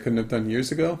nowadays, which they couldn't have done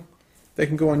years ago? They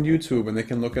can go on YouTube and they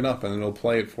can look it up and it'll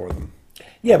play it for them.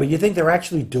 Yeah, but you think they're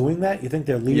actually doing that? You think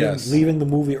they're Yes. leaving the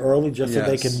movie early just so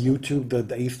they Yes. can YouTube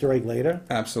the Easter egg later?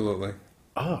 Absolutely.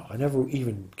 Oh, I never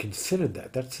even considered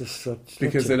that. That's just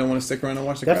Because they don't want to stick around and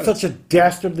watch the that's credits. such a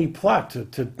dastardly plot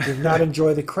to not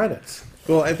enjoy the credits.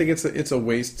 Well, I think it's a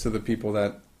waste to the people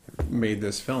that made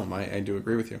this film. I do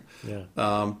agree with you.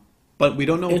 Yeah. But we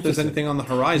don't know if there's Interesting. anything on the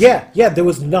horizon. Yeah. There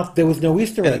was no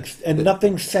Easter And eggs and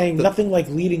nothing like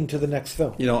leading to the next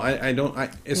film.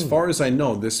 As far as I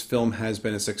know, this film has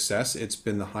been a success. It's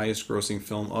been the highest grossing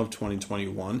film of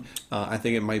 2021. I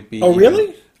think it might be. Oh,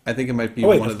 really? I think it might be Oh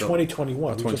wait, one it's of the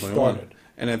 2021. We just 2021. started.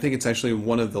 And I think it's actually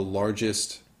one of the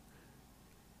largest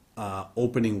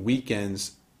opening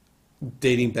weekends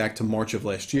dating back to March of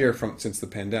last year since the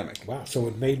pandemic. Wow, so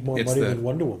it made more It's money the- than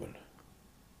Wonder Woman.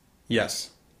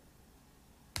 Yes.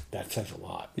 That says a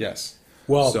lot. Yes.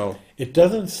 Well, So- it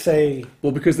doesn't say.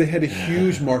 Well, because they had a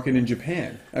huge market in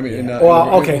Japan. I mean,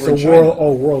 Okay, over so in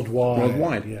China. worldwide.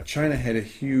 Worldwide. Yeah. China had a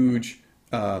huge.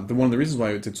 One of the reasons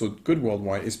why it did so good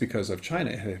worldwide is because of China.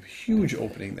 It had a huge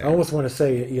opening there. I almost want to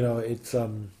say, it's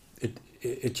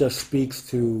it just speaks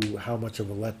to how much of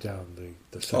a letdown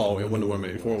the second Oh, Wonder Woman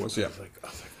 84 was, yeah. I was like,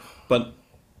 But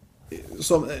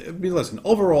so, listen.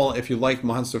 Overall, if you like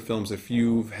monster films, if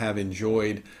you have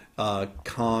enjoyed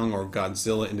Kong or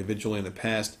Godzilla individually in the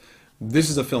past, this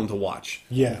is a film to watch.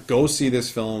 Yeah. Go see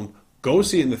this film. Go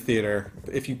see it in the theater.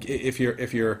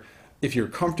 If you're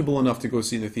comfortable enough to go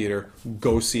see it in the theater,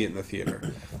 go see it in the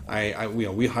theater.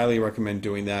 We highly recommend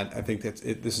doing that. I think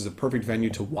this is a perfect venue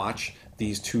to watch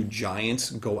these two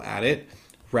giants go at it,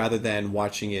 rather than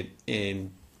watching it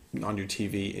on your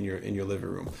TV in your living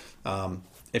room.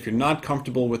 If you're not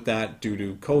comfortable with that due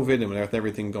to COVID and with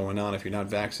everything going on, if you're not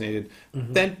vaccinated,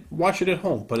 then watch it at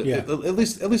home. But Yeah. at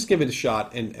least give it a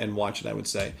shot and watch it. I would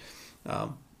say.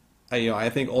 I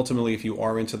think ultimately, if you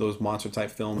are into those monster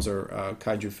type films or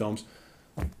kaiju films,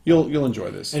 you'll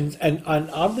enjoy this. And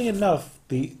oddly enough,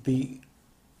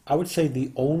 I would say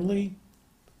the only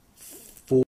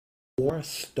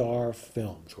 4-star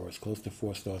films, or as close to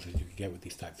 4 stars as you could get with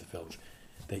these types of films,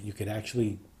 that you could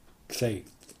actually say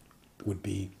would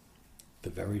be the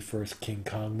very first King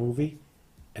Kong movie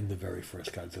and the very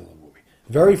first Godzilla movie.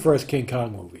 Very first King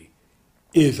Kong movie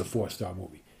is a 4-star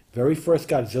movie. Very first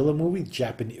Godzilla movie,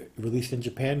 released in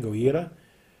Japan, Godzilla.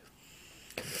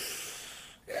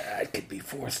 It could be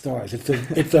 4 stars.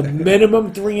 It's a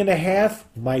minimum 3.5.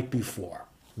 Might be 4.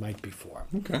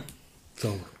 Okay.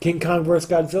 So King Kong vs.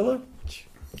 Godzilla.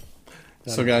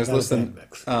 So guys, listen.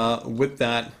 With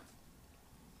that,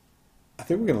 I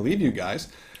think we're going to leave you guys.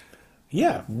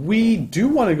 Yeah. We do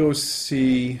want to go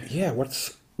see. Yeah.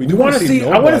 We do want to see.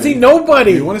 I want to see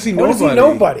nobody. We want to see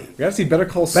nobody. We got to see Better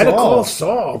Call Saul. Better Call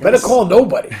Saul. Better Call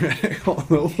Nobody. Better Call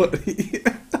Nobody.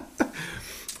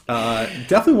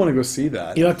 Definitely want to go see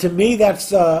that. To me,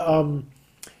 that's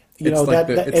it's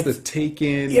the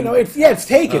Taken. It's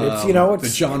Taken. It's it's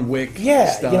the John Wick.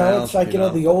 Yeah, style, it's like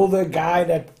the older guy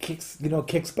that kicks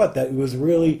butt. That was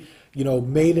really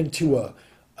made into a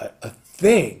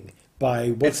thing by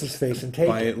what's his face in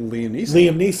Taken. By Liam Neeson.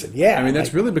 Liam Neeson. Yeah. I mean,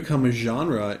 that's really become a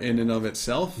genre in and of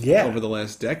itself over the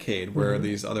last decade, where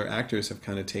these other actors have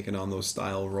kind of taken on those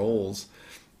style roles,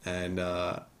 and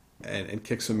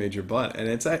kick some major butt. And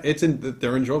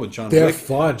they're enjoyable. They're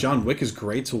fun. John Wick is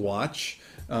great to watch.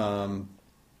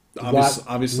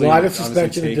 Obviously, a lot of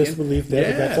suspension of disbelief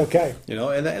there, but that's okay.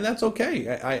 And that's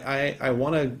okay. I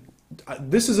want to.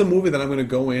 This is a movie that I'm going to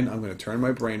go in. I'm going to turn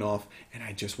my brain off, and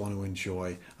I just want to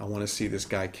enjoy. I want to see this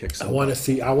guy kick some. I want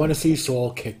to see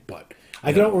Saul kick butt.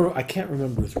 I can't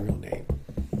remember his real name.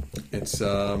 It's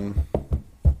something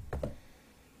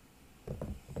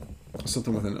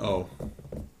with an O.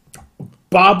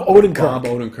 Bob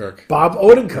Odenkirk.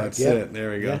 That's it.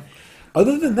 There we go. Yeah.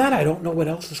 Other than that, I don't know what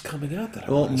else is coming out.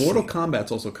 Mortal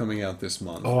Kombat's also coming out this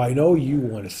month. Oh, I know you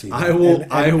want to see that.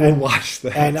 I will watch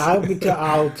that. And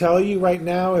I'll tell you right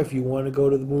now, if you want to go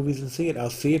to the movies and see it, I'll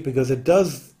see it, because it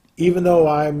does. Even though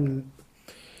I'm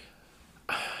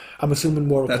assuming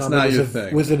Mortal Kombat not your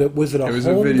thing. Was it a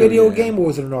home video game, or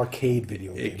was it an arcade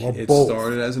video game? Or it both?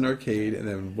 started as an arcade and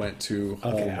then went to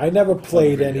home. Okay, I never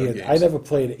played any of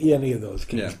those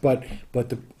games, but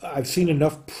I've seen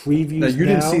enough previews. Now you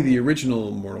didn't see the original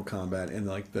Mortal Kombat in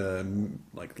the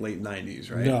late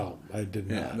 '90s, right? No, I did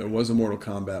not. Yeah, there was a Mortal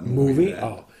Kombat movie. Then.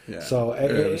 Oh, yeah. So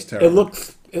it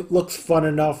looks fun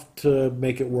enough to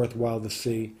make it worthwhile to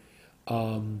see.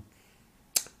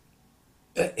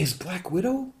 Is Black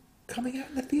Widow coming out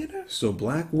in the theater? So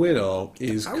Black Widow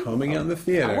is coming out in the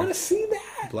theater. I want to see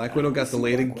that. Black Widow got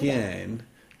delayed again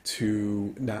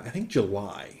to I think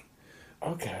July.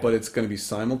 Okay. But it's going to be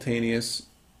simultaneous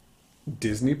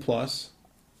Disney Plus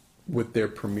with their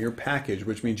premiere package,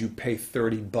 which means you pay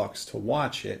 $30 to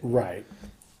watch it. Right.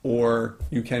 Or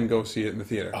you can go see it in the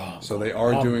theater. So they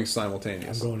are doing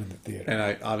simultaneous. I'm going in the theater. And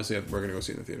we're going to go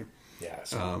see it in the theater. Yeah.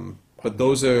 So but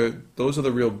those are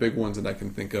the real big ones that I can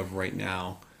think of right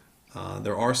now.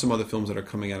 There are some other films that are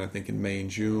coming out, I think, in May and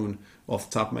June. Off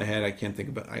the top of my head, I can't think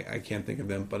of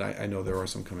them, but I know there are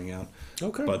some coming out.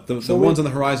 Okay. But the ones on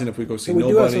the horizon, if we go see we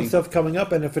Nobody, do have some stuff coming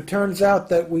up, and if it turns out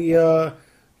that we, don't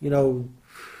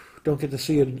get to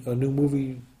see a new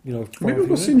movie, maybe we'll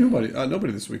go see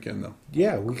Nobody this weekend, though.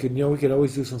 Yeah, we could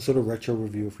always do some sort of retro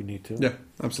review if we need to. Yeah,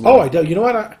 absolutely. Oh, I do. You know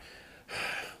what?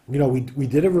 We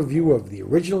did a review of the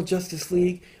original Justice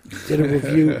League. We did a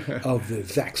review of the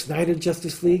Zack Snyder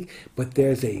Justice League, but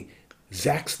there's a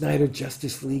Zack Snyder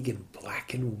Justice League in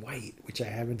black and white, which I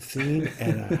haven't seen,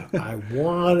 and I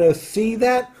want to see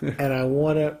that, and I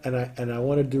want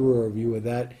to do a review of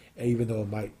that, even though it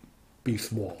might be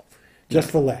small,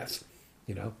 just for laughs,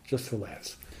 just for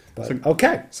laughs. But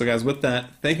okay. So guys, with that,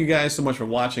 thank you guys so much for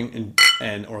watching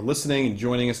and or listening and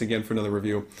joining us again for another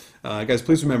review. Guys,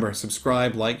 please remember,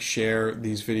 subscribe, like, share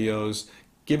these videos.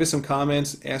 Give us some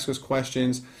comments, ask us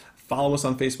questions, follow us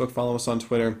on Facebook, follow us on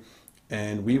Twitter,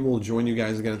 and we will join you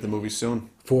guys again at the movie soon.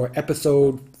 For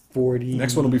episode 40.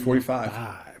 Next one will be 45.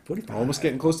 45. Almost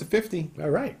getting close to 50. All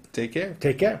right. Take care.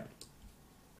 Take care.